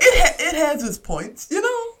pass. It has its points, It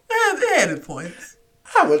had its points.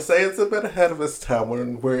 I would say it's a bit ahead of its time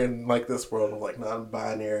when we're in like this world of like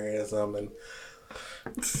non-binaryism, and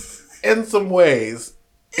in some ways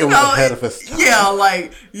it was ahead of its time. Yeah,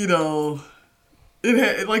 like it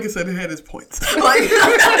had, like I said, it had its points. Like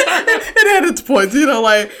it had its points,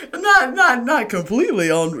 like not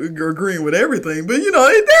completely on agreeing with everything, but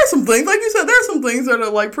there's some things, like you said, there's some things that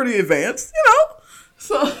are like pretty advanced,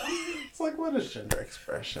 So it's like, what is gender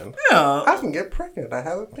expression? Yeah, I can get pregnant. I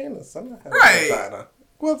have a penis. I'm not having a vagina.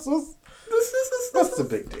 What's the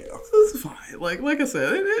big deal? This is fine. Like I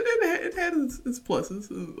said, it had its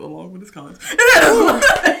pluses along with its cons.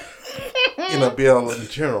 BL in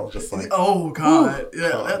general, just like, oh god,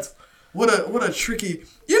 yeah, cons. that's what a tricky,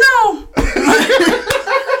 because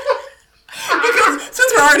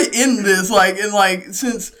since we're already in this,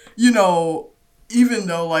 since even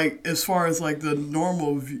though like as far as like the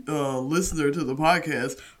normal listener to the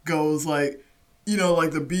podcast goes, like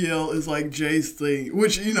like the BL is like Jay's thing,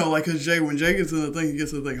 which like because when Jay gets in the thing, he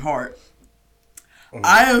gets in the thing hard. Mm-hmm.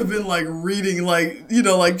 I have been like reading like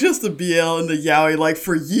just the BL and the yaoi like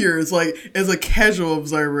for years, like as a casual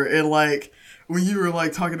observer, and like when you were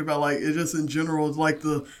like talking about like it just in general, like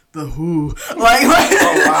the who, like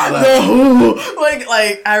the who,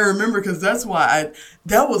 like I remember because that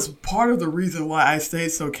was part of the reason why I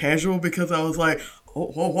stayed so casual, because I was like,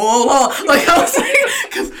 hold on, like I was like,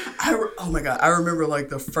 because oh my god, I remember like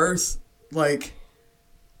the first like.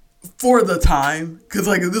 For the time, because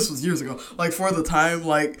like this was years ago, like for the time,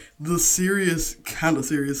 like the kind of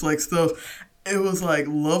serious like stuff, it was like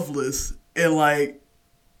Loveless, and like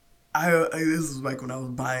this was like when I was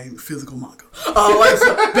buying physical manga.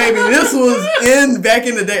 So, baby, this was back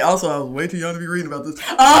in the day. Also, I was way too young to be reading about this.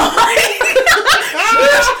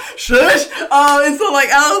 Shush. And so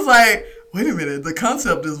like I was like, wait a minute, the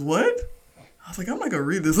concept is what? I was like, I'm not gonna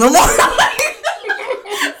read this no more.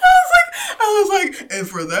 I was like, and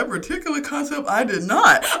for that particular concept, I did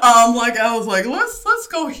not. Like I was like, let's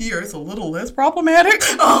go here. It's a little less problematic.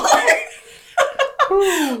 Also,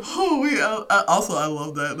 I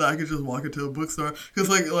love that I could just walk into a bookstore, because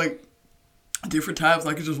like different times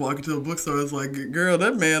I could just walk into a bookstore. It's like, girl,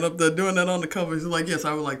 that man up there doing that on the cover. He's like, yes,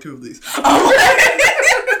 I would like 2 of these. It's like,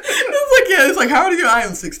 yeah, it's like, how old are you? I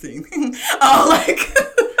am 16.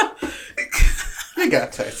 You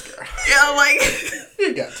got taste, girl. Yeah, like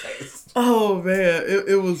you got taste. Oh man,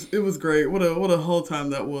 it was great. What a whole time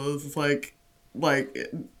that was. It's like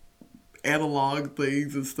analog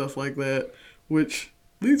things and stuff like that, which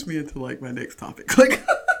leads me into like my next topic. Like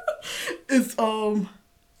it's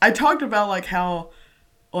I talked about like how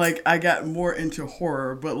like I got more into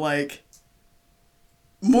horror, but like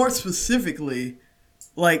more specifically,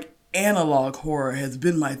 like analog horror has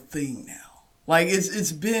been my thing now. Like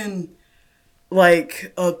it's been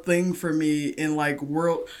like a thing for me in like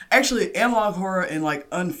actually analog horror and like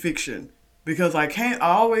unfiction, because I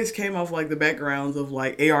always came off like the backgrounds of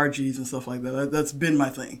like ARGs and stuff like that. That's been my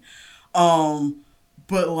thing.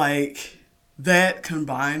 But like that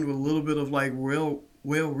combined with a little bit of like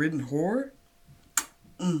well-written horror,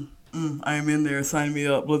 I am in there. Sign me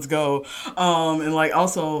up. Let's go. And like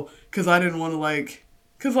also because I didn't want to like,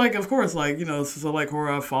 because like of course like since I like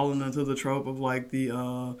horror, I've fallen into the trope of like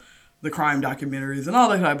the crime documentaries and all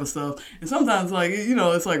that type of stuff. And sometimes, like,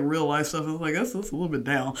 it's like real life stuff. And it's like, that's a little bit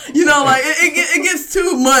down. Like, it gets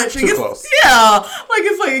too much. It gets close. Yeah. Like,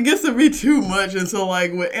 it's like, it gets to be too much. And so,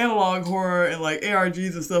 like, with analog horror and, like,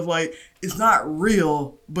 ARGs and stuff, like, it's not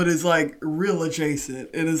real, but it's, like, real adjacent.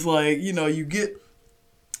 And it's like, you get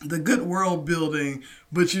the good world building,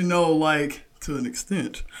 but, like, to an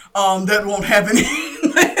extent, that won't happen.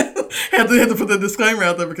 Had to put the disclaimer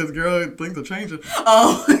out there because, girl, things are changing.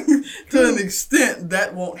 To an extent,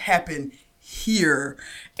 that won't happen here.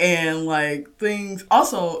 And, like, things...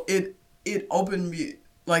 Also, it opened me...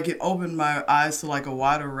 Like, it opened my eyes to, like, a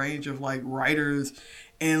wider range of, like, writers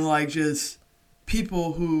and, like, just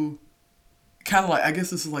people who kind of, like... I guess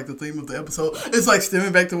this is, like, the theme of the episode. It's, like,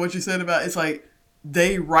 stemming back to what you said about... It's, like,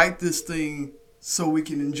 they write this thing so we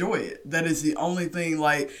can enjoy it. That is the only thing.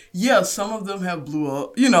 Like, yeah, some of them have blew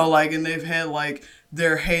up, like, and they've had, like,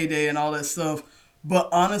 their heyday and all that stuff. But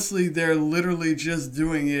honestly, they're literally just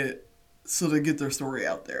doing it so to get their story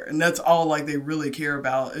out there. And that's all, like, they really care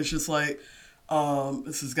about. It's just, like,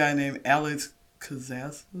 it's this guy named Alex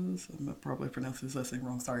Kazazis. I'm probably pronouncing his last name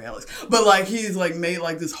wrong. Sorry, Alex. But, like, he's, like, made,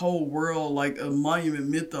 like, this whole world, like, a monument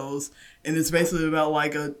mythos. And it's basically about,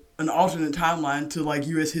 like, an alternate timeline to, like,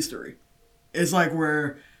 U.S. history. It's like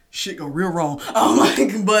where shit go real wrong.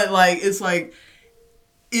 But like it's like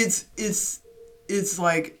it's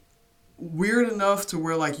like weird enough to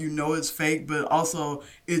where like it's fake, but also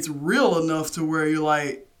it's real enough to where you're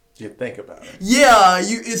like, you think about it. Yeah,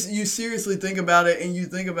 you seriously think about it, and you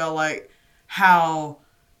think about like how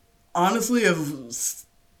honestly, if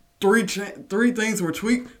three things were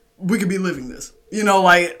tweaked, we could be living this.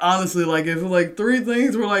 Like honestly, like if like 3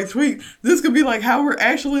 things were like tweaked, this could be like how we're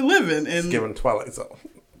actually living. And it's given Twilight Zone.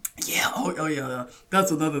 Yeah. Oh yeah.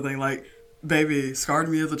 That's another thing. Like, baby, scarred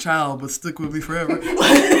me as a child, but stick with me forever.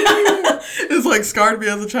 It's like scarred me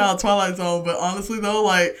as a child, Twilight Zone. But honestly though,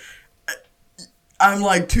 like, I'm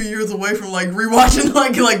like 2 years away from like rewatching,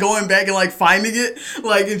 like going back and like finding it.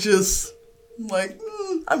 Like it's just like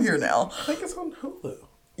I'm here now. I think it's on Hulu.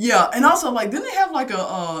 Yeah, and also like didn't they have like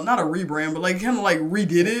a not a rebrand, but like kind of like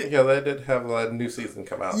redid it? Yeah, they did have a new season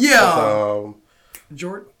come out. Yeah.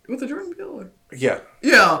 Jordan was it Jordan Peele? Yeah.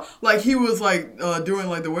 Yeah, like he was like doing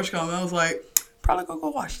like the WitchCon, and I was like, probably gonna go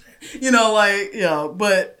watch that. Like yeah,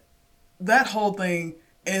 but that whole thing,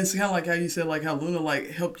 and it's kind of like how you said like how Luna like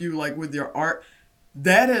helped you like with your art.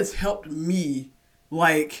 That has helped me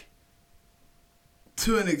like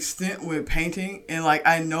to an extent with painting, and like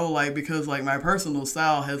I know like because like my personal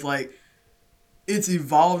style has like it's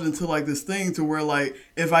evolved into like this thing to where like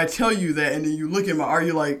if I tell you that and then you look at my art,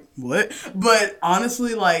 you're like, what? But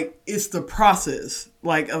honestly, like it's the process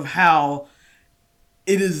like of how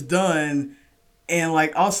it is done. And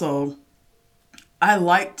like also I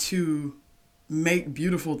like to make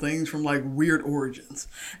beautiful things from like weird origins,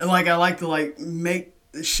 and like I like to like make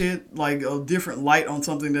shit like a different light on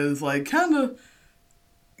something that is like kind of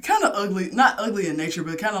ugly, not ugly in nature,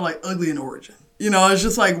 but kind of like ugly in origin. It's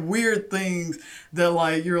just like weird things that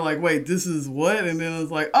like you're like, wait, this is what? And then it's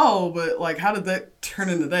like, oh, but like how did that turn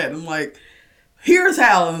into that? And I'm like, here's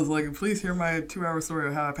how. And it's like, please hear my 2-hour story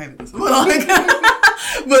of how I painted this. But like,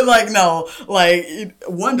 but like no, like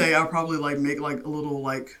one day I'll probably like make like a little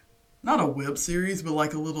like not a web series, but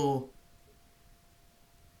like a little.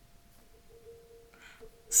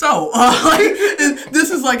 So, like, this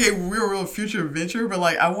is like a real future venture, but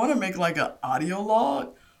like I want to make like an audio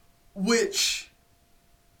log, which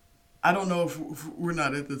I don't know if we're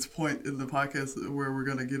not at this point in the podcast where we're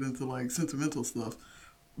gonna get into like sentimental stuff,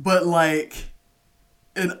 but like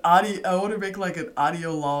I want to make like an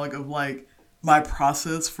audio log of like my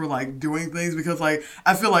process for like doing things, because like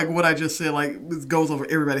I feel like what I just said like it goes over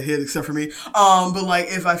everybody's head except for me. But like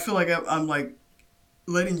if I feel like I'm like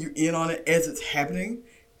letting you in on it as it's happening,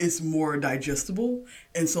 it's more digestible,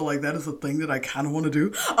 and so like that is a thing that I kind of want to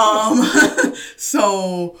do.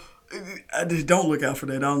 So I just don't look out for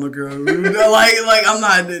that. I don't know, girl. like I'm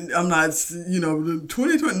not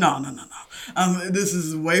 2020. No. This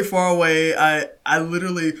is way far away. I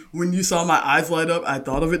literally, when you saw my eyes light up, I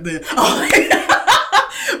thought of it then.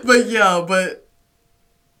 But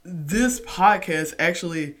this podcast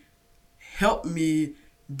actually helped me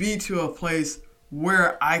be to a place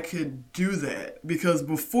where I could do that, because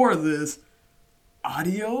before this,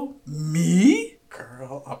 audio, me?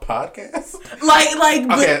 Girl, a podcast? Like.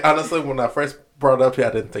 Okay, honestly, when I first brought it up here,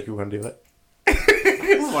 I didn't think you were gonna do it.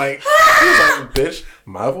 It's like, bitch,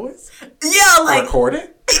 my voice? Yeah, like.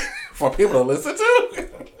 Recorded? For people to listen to?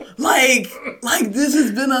 Like, this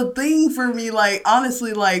has been a thing for me, like,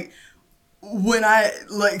 honestly, like, when I,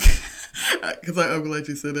 like. Because I'm glad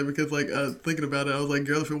you said that, because like thinking about it, I was like,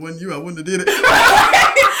 girl, if it wasn't you, I wouldn't have did it.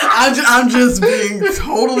 I'm just being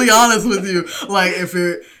totally honest with you. Like, if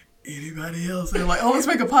it anybody else, they're like, oh, let's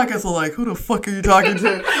make a podcast. I'm like, who the fuck are you talking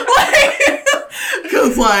to?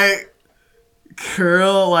 Because like,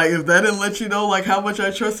 girl, like if that didn't let you know like how much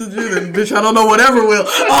I trusted you, then bitch, I don't know whatever will.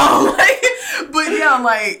 But yeah,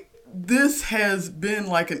 like. This has been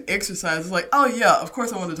like an exercise. It's like, oh yeah, of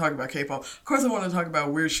course I want to talk about K-pop. Of course I want to talk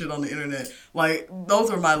about weird shit on the internet. Like, those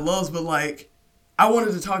are my loves, but like, I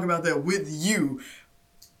wanted to talk about that with you.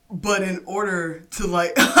 But in order to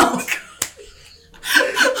like, but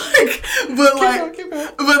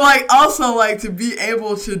also like to be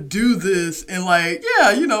able to do this and like,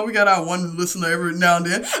 yeah, we got our one listener every now and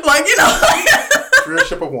then. Like,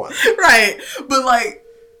 Viewership of one. Right. But like,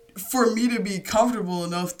 for me to be comfortable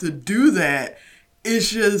enough to do that, it's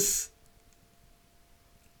just,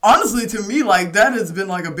 honestly, to me, like, that has been,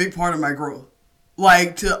 like, a big part of my growth.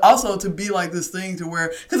 Like, to be, like, this thing to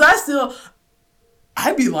where, because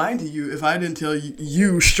I'd be lying to you if I didn't tell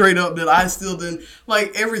you straight up that I still didn't,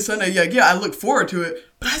 like, every Sunday, yeah, I look forward to it,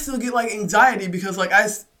 but I still get, like, anxiety because, like,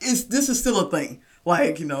 this is still a thing.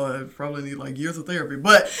 Like, I probably need, like, years of therapy,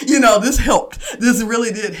 but, this helped. This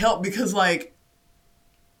really did help because, like,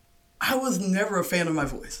 I was never a fan of my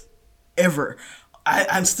voice, ever.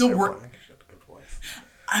 I'm still working.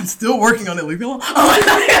 I'm still working on it. Leave me alone.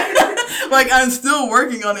 Like, I'm still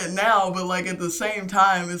working on it now, but, like, at the same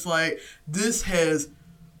time, it's like, this has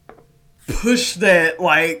pushed that,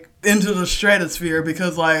 like, into the stratosphere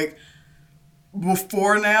because, like,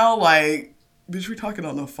 before now, like, bitch, we talking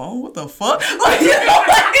on the phone? What the fuck? Like, you know,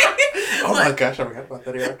 like, oh my gosh, I forgot about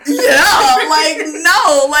that era. Yeah, like,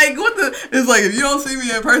 no, like, what the, it's like, if you don't see me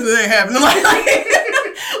in person, it ain't happening. Like,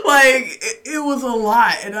 it was a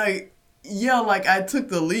lot, and like, I took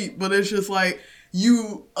the leap, but it's just like,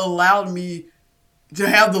 you allowed me to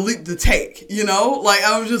have the leap to take, you know? Like,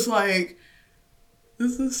 I was just like,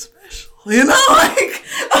 this is special, you know? Like,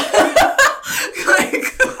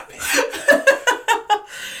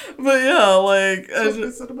 but yeah, like, I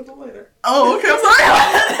just sentimental later. Oh, okay, I'm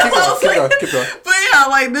sorry. Keep going. But yeah,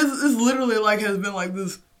 like, this is literally, like, has been, like,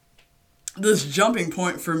 this jumping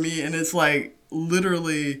point for me, and it's, like,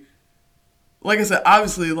 literally, like I said,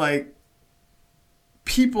 obviously, like,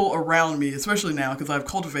 people around me, especially now, because I've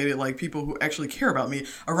cultivated, like, people who actually care about me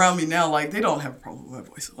around me now, like, they don't have a problem with my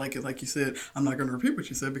voice. Like you said, I'm not going to repeat what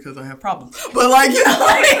you said because I have problems. But, like, you know,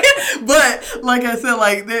 like, but, like I said,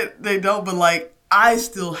 like, they don't, but, like, I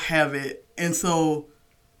still have it. And so,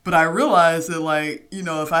 but I realize that, like, you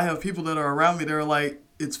know, if I have people that are around me that are like,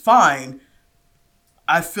 it's fine,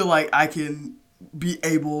 I feel like I can be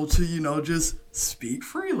able to, you know, just speak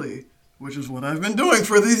freely, which is what I've been doing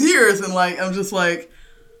for these years. And, like, I'm just like,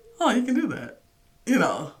 oh, you can do that. You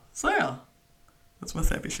know? So, yeah. That's my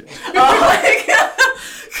sappy shit.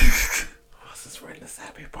 What's this right in the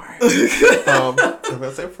sappy part? I'm going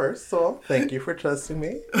to say first, so thank you for trusting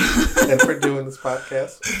me and for doing this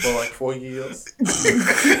podcast for like 4 years.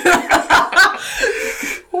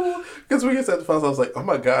 Because when you said the phone, I was like, oh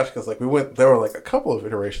my gosh, because like there were like a couple of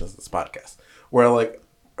iterations of this podcast where like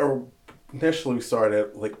initially we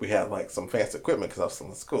started, like we had like some fancy equipment because I was still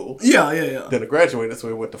in school. Yeah. Then I graduated, so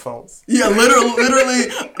we went to phones. Yeah, literally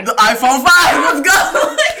the iPhone 5, let's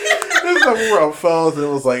go! This time we were on phones, and it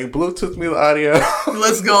was like Bluetooth me the audio.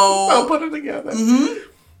 Let's go. I'll put it together.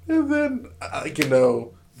 Mm-hmm. And then, you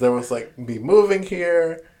know, there was like me moving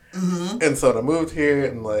here. Mm-hmm. And so I moved here,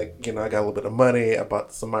 and like, you know, I got a little bit of money. I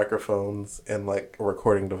bought some microphones and like a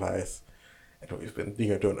recording device. And we've been, you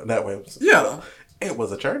know, doing it that way. Yeah. It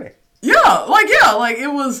was a journey. Yeah, like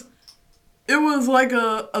it was like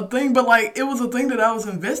a thing, but like it was a thing that I was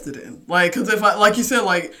invested in. Like, because if I, like you said,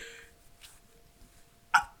 like,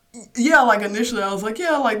 yeah, like initially I was like,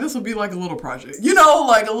 yeah, like this would be like a little project, you know,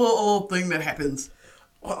 like a little thing that happens.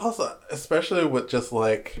 Well, also, especially with just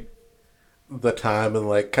like the time and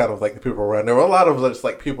like kind of like the people around, there were a lot of just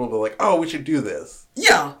like people that were like, oh, we should do this.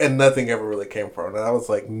 Yeah. And nothing ever really came from it. And I was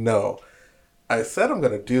like, no. I said I'm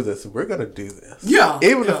going to do this, and we're going to do this. Yeah.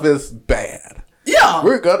 Even if it's bad. Yeah.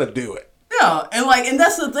 We're going to do it. Yeah. And, like, and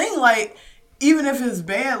that's the thing, like, even if it's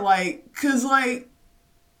bad, like, because, like,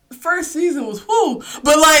 first season was whoo.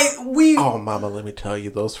 But, like, Oh, mama, let me tell you,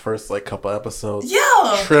 those first, like, couple episodes.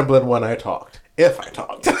 Yeah. Trembling when I talked. If I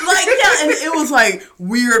talked. Like, yeah, and it was, like,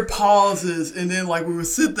 weird pauses, and then, like, we would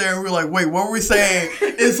sit there, and we were like, wait, what were we saying?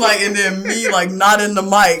 It's, like, and then me, like, not in the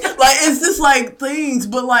mic. Like, it's just, like, things,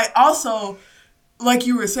 but, like, also... Like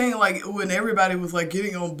you were saying, like, when everybody was, like,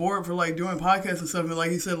 getting on board for, like, doing podcasts and stuff, and,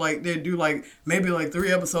 like, you said, like, they'd do, like, maybe, like,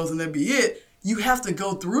 3 episodes and that'd be it, you have to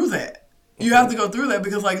go through that. You have to go through that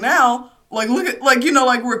because, like, now, like, look at, like, you know,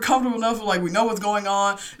 like, we're comfortable enough, like, we know what's going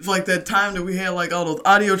on. It's, like, that time that we had, like, all those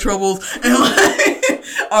audio troubles, and, like,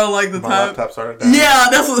 or, like, the My time. laptop started down. Yeah,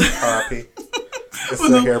 that's what. R.I.P. It's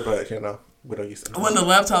still here, but, you know, we don't use it. When the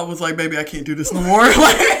laptop was like, baby, I can't do this no more,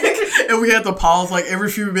 like... And we had to pause, like, every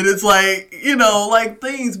few minutes, like, you know, like,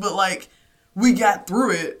 things. But, like, we got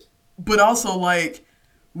through it. But also, like,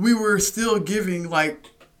 we were still giving, like,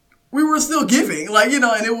 you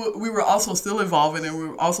know, and we were also still evolving. And we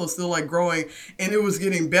were also still, like, growing. And it was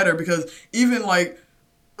getting better. Because even, like,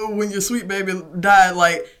 when your sweet baby died,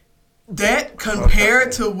 like, that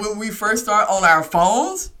compared to when we first started on our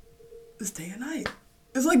phones, it's day and night.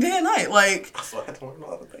 It's like day and night. Like, so I had to learn a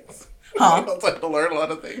lot of things. Huh? I had to learn a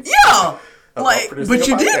lot of things. Yeah. Like, but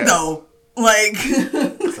you did, though. Like.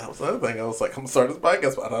 That was the other thing. I was like, I'm going to start this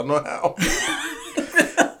podcast, but I don't know how.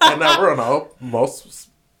 And now we're on most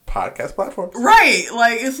podcast platforms. Right.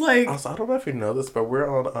 Like, it's like. Also, I don't know if you know this, but we're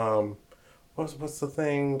on, what's the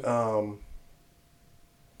thing? The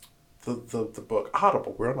book,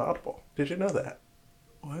 Audible. We're on Audible. Did you know that?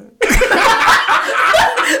 What? What?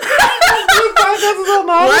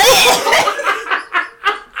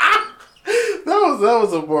 That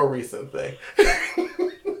was a more recent thing. I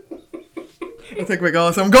think we're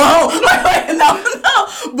going. So I'm going home. No.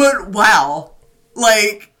 But wow,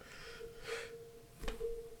 like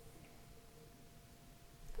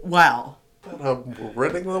Wow. But we're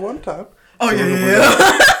running the one time. Oh,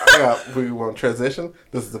 So yeah. we want to transition.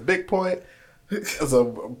 This is a big point.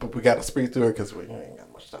 So, but we got to speed through it because we ain't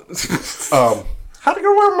got much time. How to Get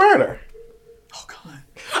Away with Murder. Oh, God.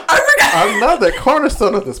 I forgot. Another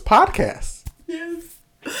cornerstone of this podcast. Yes.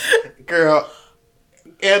 Girl,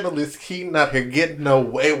 Annalise Keaton out here getting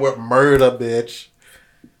away with murder, bitch.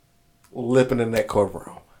 Lipping in that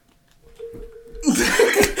courtroom.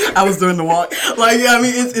 I was doing the walk. Like, yeah, I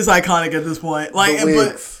mean, it's iconic at this point. Like, The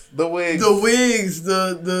wigs. The wigs,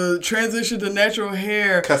 the transition to natural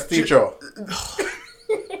hair. Castillo.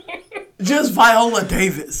 Just Viola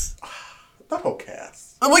Davis. The whole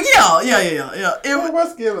cast. Like, yeah.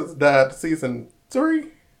 Wes Gibbons died season 3?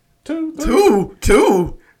 2? 3?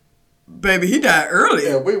 Two. Baby, he died early.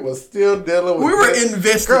 And we were still dealing with We were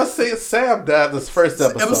invested. Girl, see, Sam died this first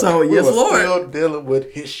episode. Yes, we were Lord. still dealing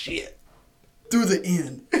with his shit. Through the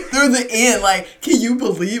end. Like, can you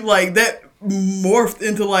believe, like, that morphed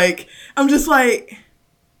into, like, I'm just like.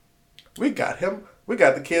 We got him. We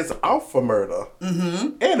got the kids off for murder.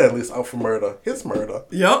 Mm-hmm. And at least off for murder. His murder.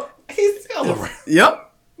 Yep. He's still around.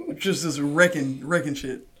 Yep. Just this wrecking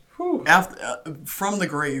shit. Whew. After from the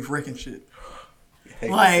grave, wrecking shit.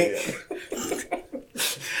 Like.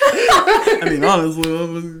 I mean,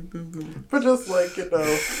 honestly. But just like,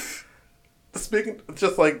 speaking,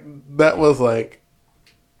 just like, that was like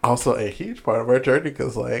also a huge part of our journey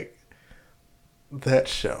because, like, that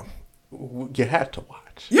show, you had to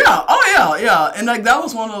watch. Yeah. Oh, yeah. And, like, that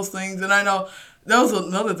was one of those things. And I know that was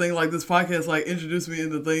another thing, like, this podcast, like, introduced me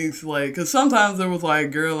into things, like, because sometimes there was,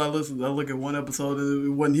 like, girl, I look at one episode and it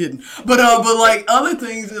wasn't hidden. But like, other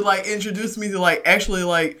things that, like, introduced me to, like, actually,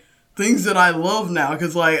 like, things that I love now.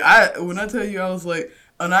 Because, like, when I tell you, I was like,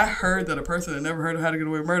 and I heard that a person that never heard of How to Get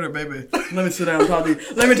Away with Murder, baby. Let me sit down and talk to you.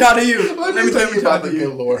 Let me talk to you. Let me tell you about the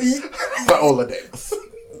good Lord. Viola Davis.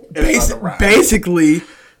 Basically,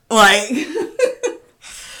 like,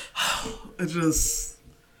 it just,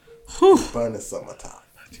 whew. Fun is summertime.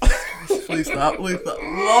 Please stop. Lord.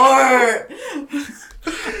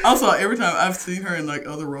 Also, every time I've seen her in, like,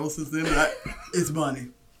 other roles since then, it's Bunny.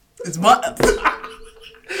 It's Bunny.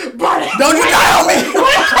 Bunny. Don't you die on me.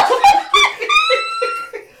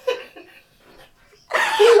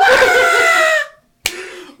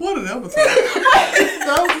 What an episode.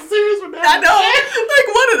 That was a serious one. I know. Like,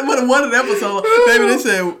 what an episode. Baby, they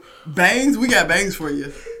said, bangs? We got bangs for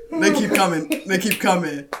you. They keep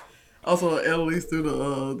coming. Also, Annalise through the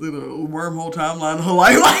wormhole timeline of her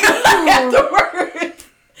life. Like, afterwards.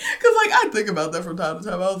 Because, like, I think about that from time to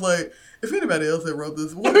time. I was like, if anybody else had wrote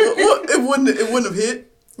this, it wouldn't have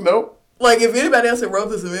hit. Nope. Like, if anybody else had wrote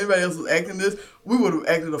this, if anybody else was acting this, we would have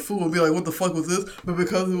acted a fool and be like, what the fuck was this? But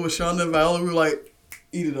because it was Shonda and Viola, we were like,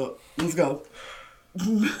 eat it up. Let's go.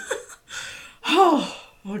 Oh,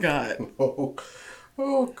 God.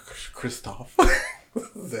 Oh, Christoph.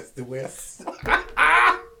 That's the West.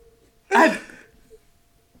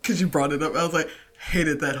 Because you brought it up, I was like,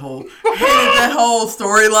 hated that whole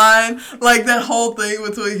storyline. Like, that whole thing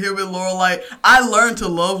between him and Laurel. Like, I learned to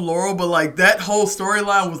love Laurel, but, like, that whole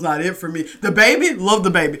storyline was not it for me. The baby, love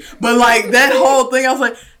the baby. But, like, that whole thing, I was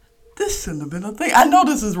like, this shouldn't have been a thing. I know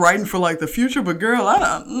this is writing for, like, the future, but girl, I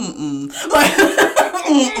don't, Like,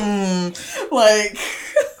 like.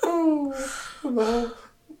 No.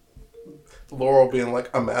 Laurel being like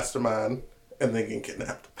a mastermind and then getting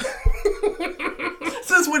kidnapped.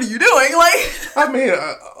 Sis, what are you doing? Like, I mean,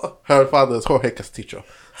 her father is Jorge Castillo,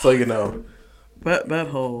 so that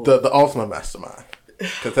whole the ultimate mastermind.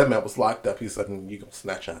 Because that man was locked up. He said, "You gonna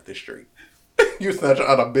snatch her out this street? You snatch her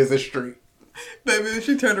out a busy street." Baby,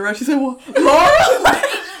 she turned around. She said, "Well, Laura."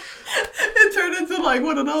 It turned into like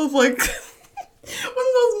one of those like. One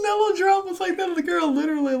of those melodramas like that of the girl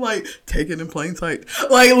literally like taken in plain sight.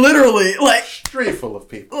 Like literally like street full of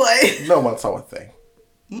people. Like no one saw a thing.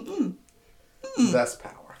 Mm-mm. That's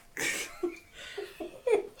power.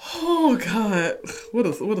 Oh God. What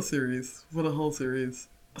a series. What a whole series.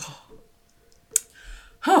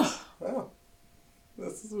 Oh. Well,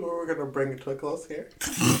 this is where we're gonna bring it to a close here.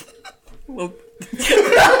 Well,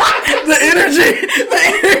 the energy.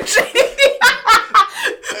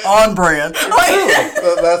 On brand.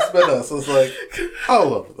 That's been us. It's like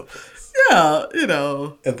all over the place. Yeah, you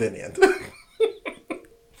know. And then end.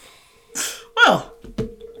 Well,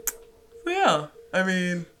 yeah. I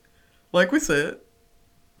mean, like we said,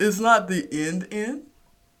 it's not the end,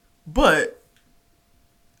 but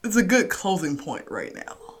it's a good closing point right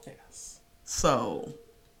now. Yes. So,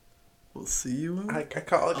 we'll see you. I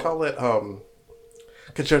call it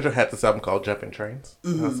because JoJo had this album called Jumping Trains.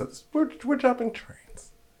 Mm-hmm. And I said, we're jumping trains.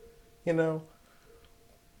 You know,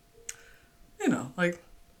 like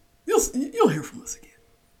you'll hear from us again.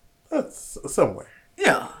 That's somewhere.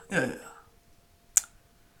 Yeah.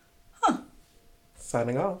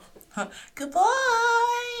 Signing off.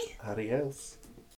 Goodbye. Adios.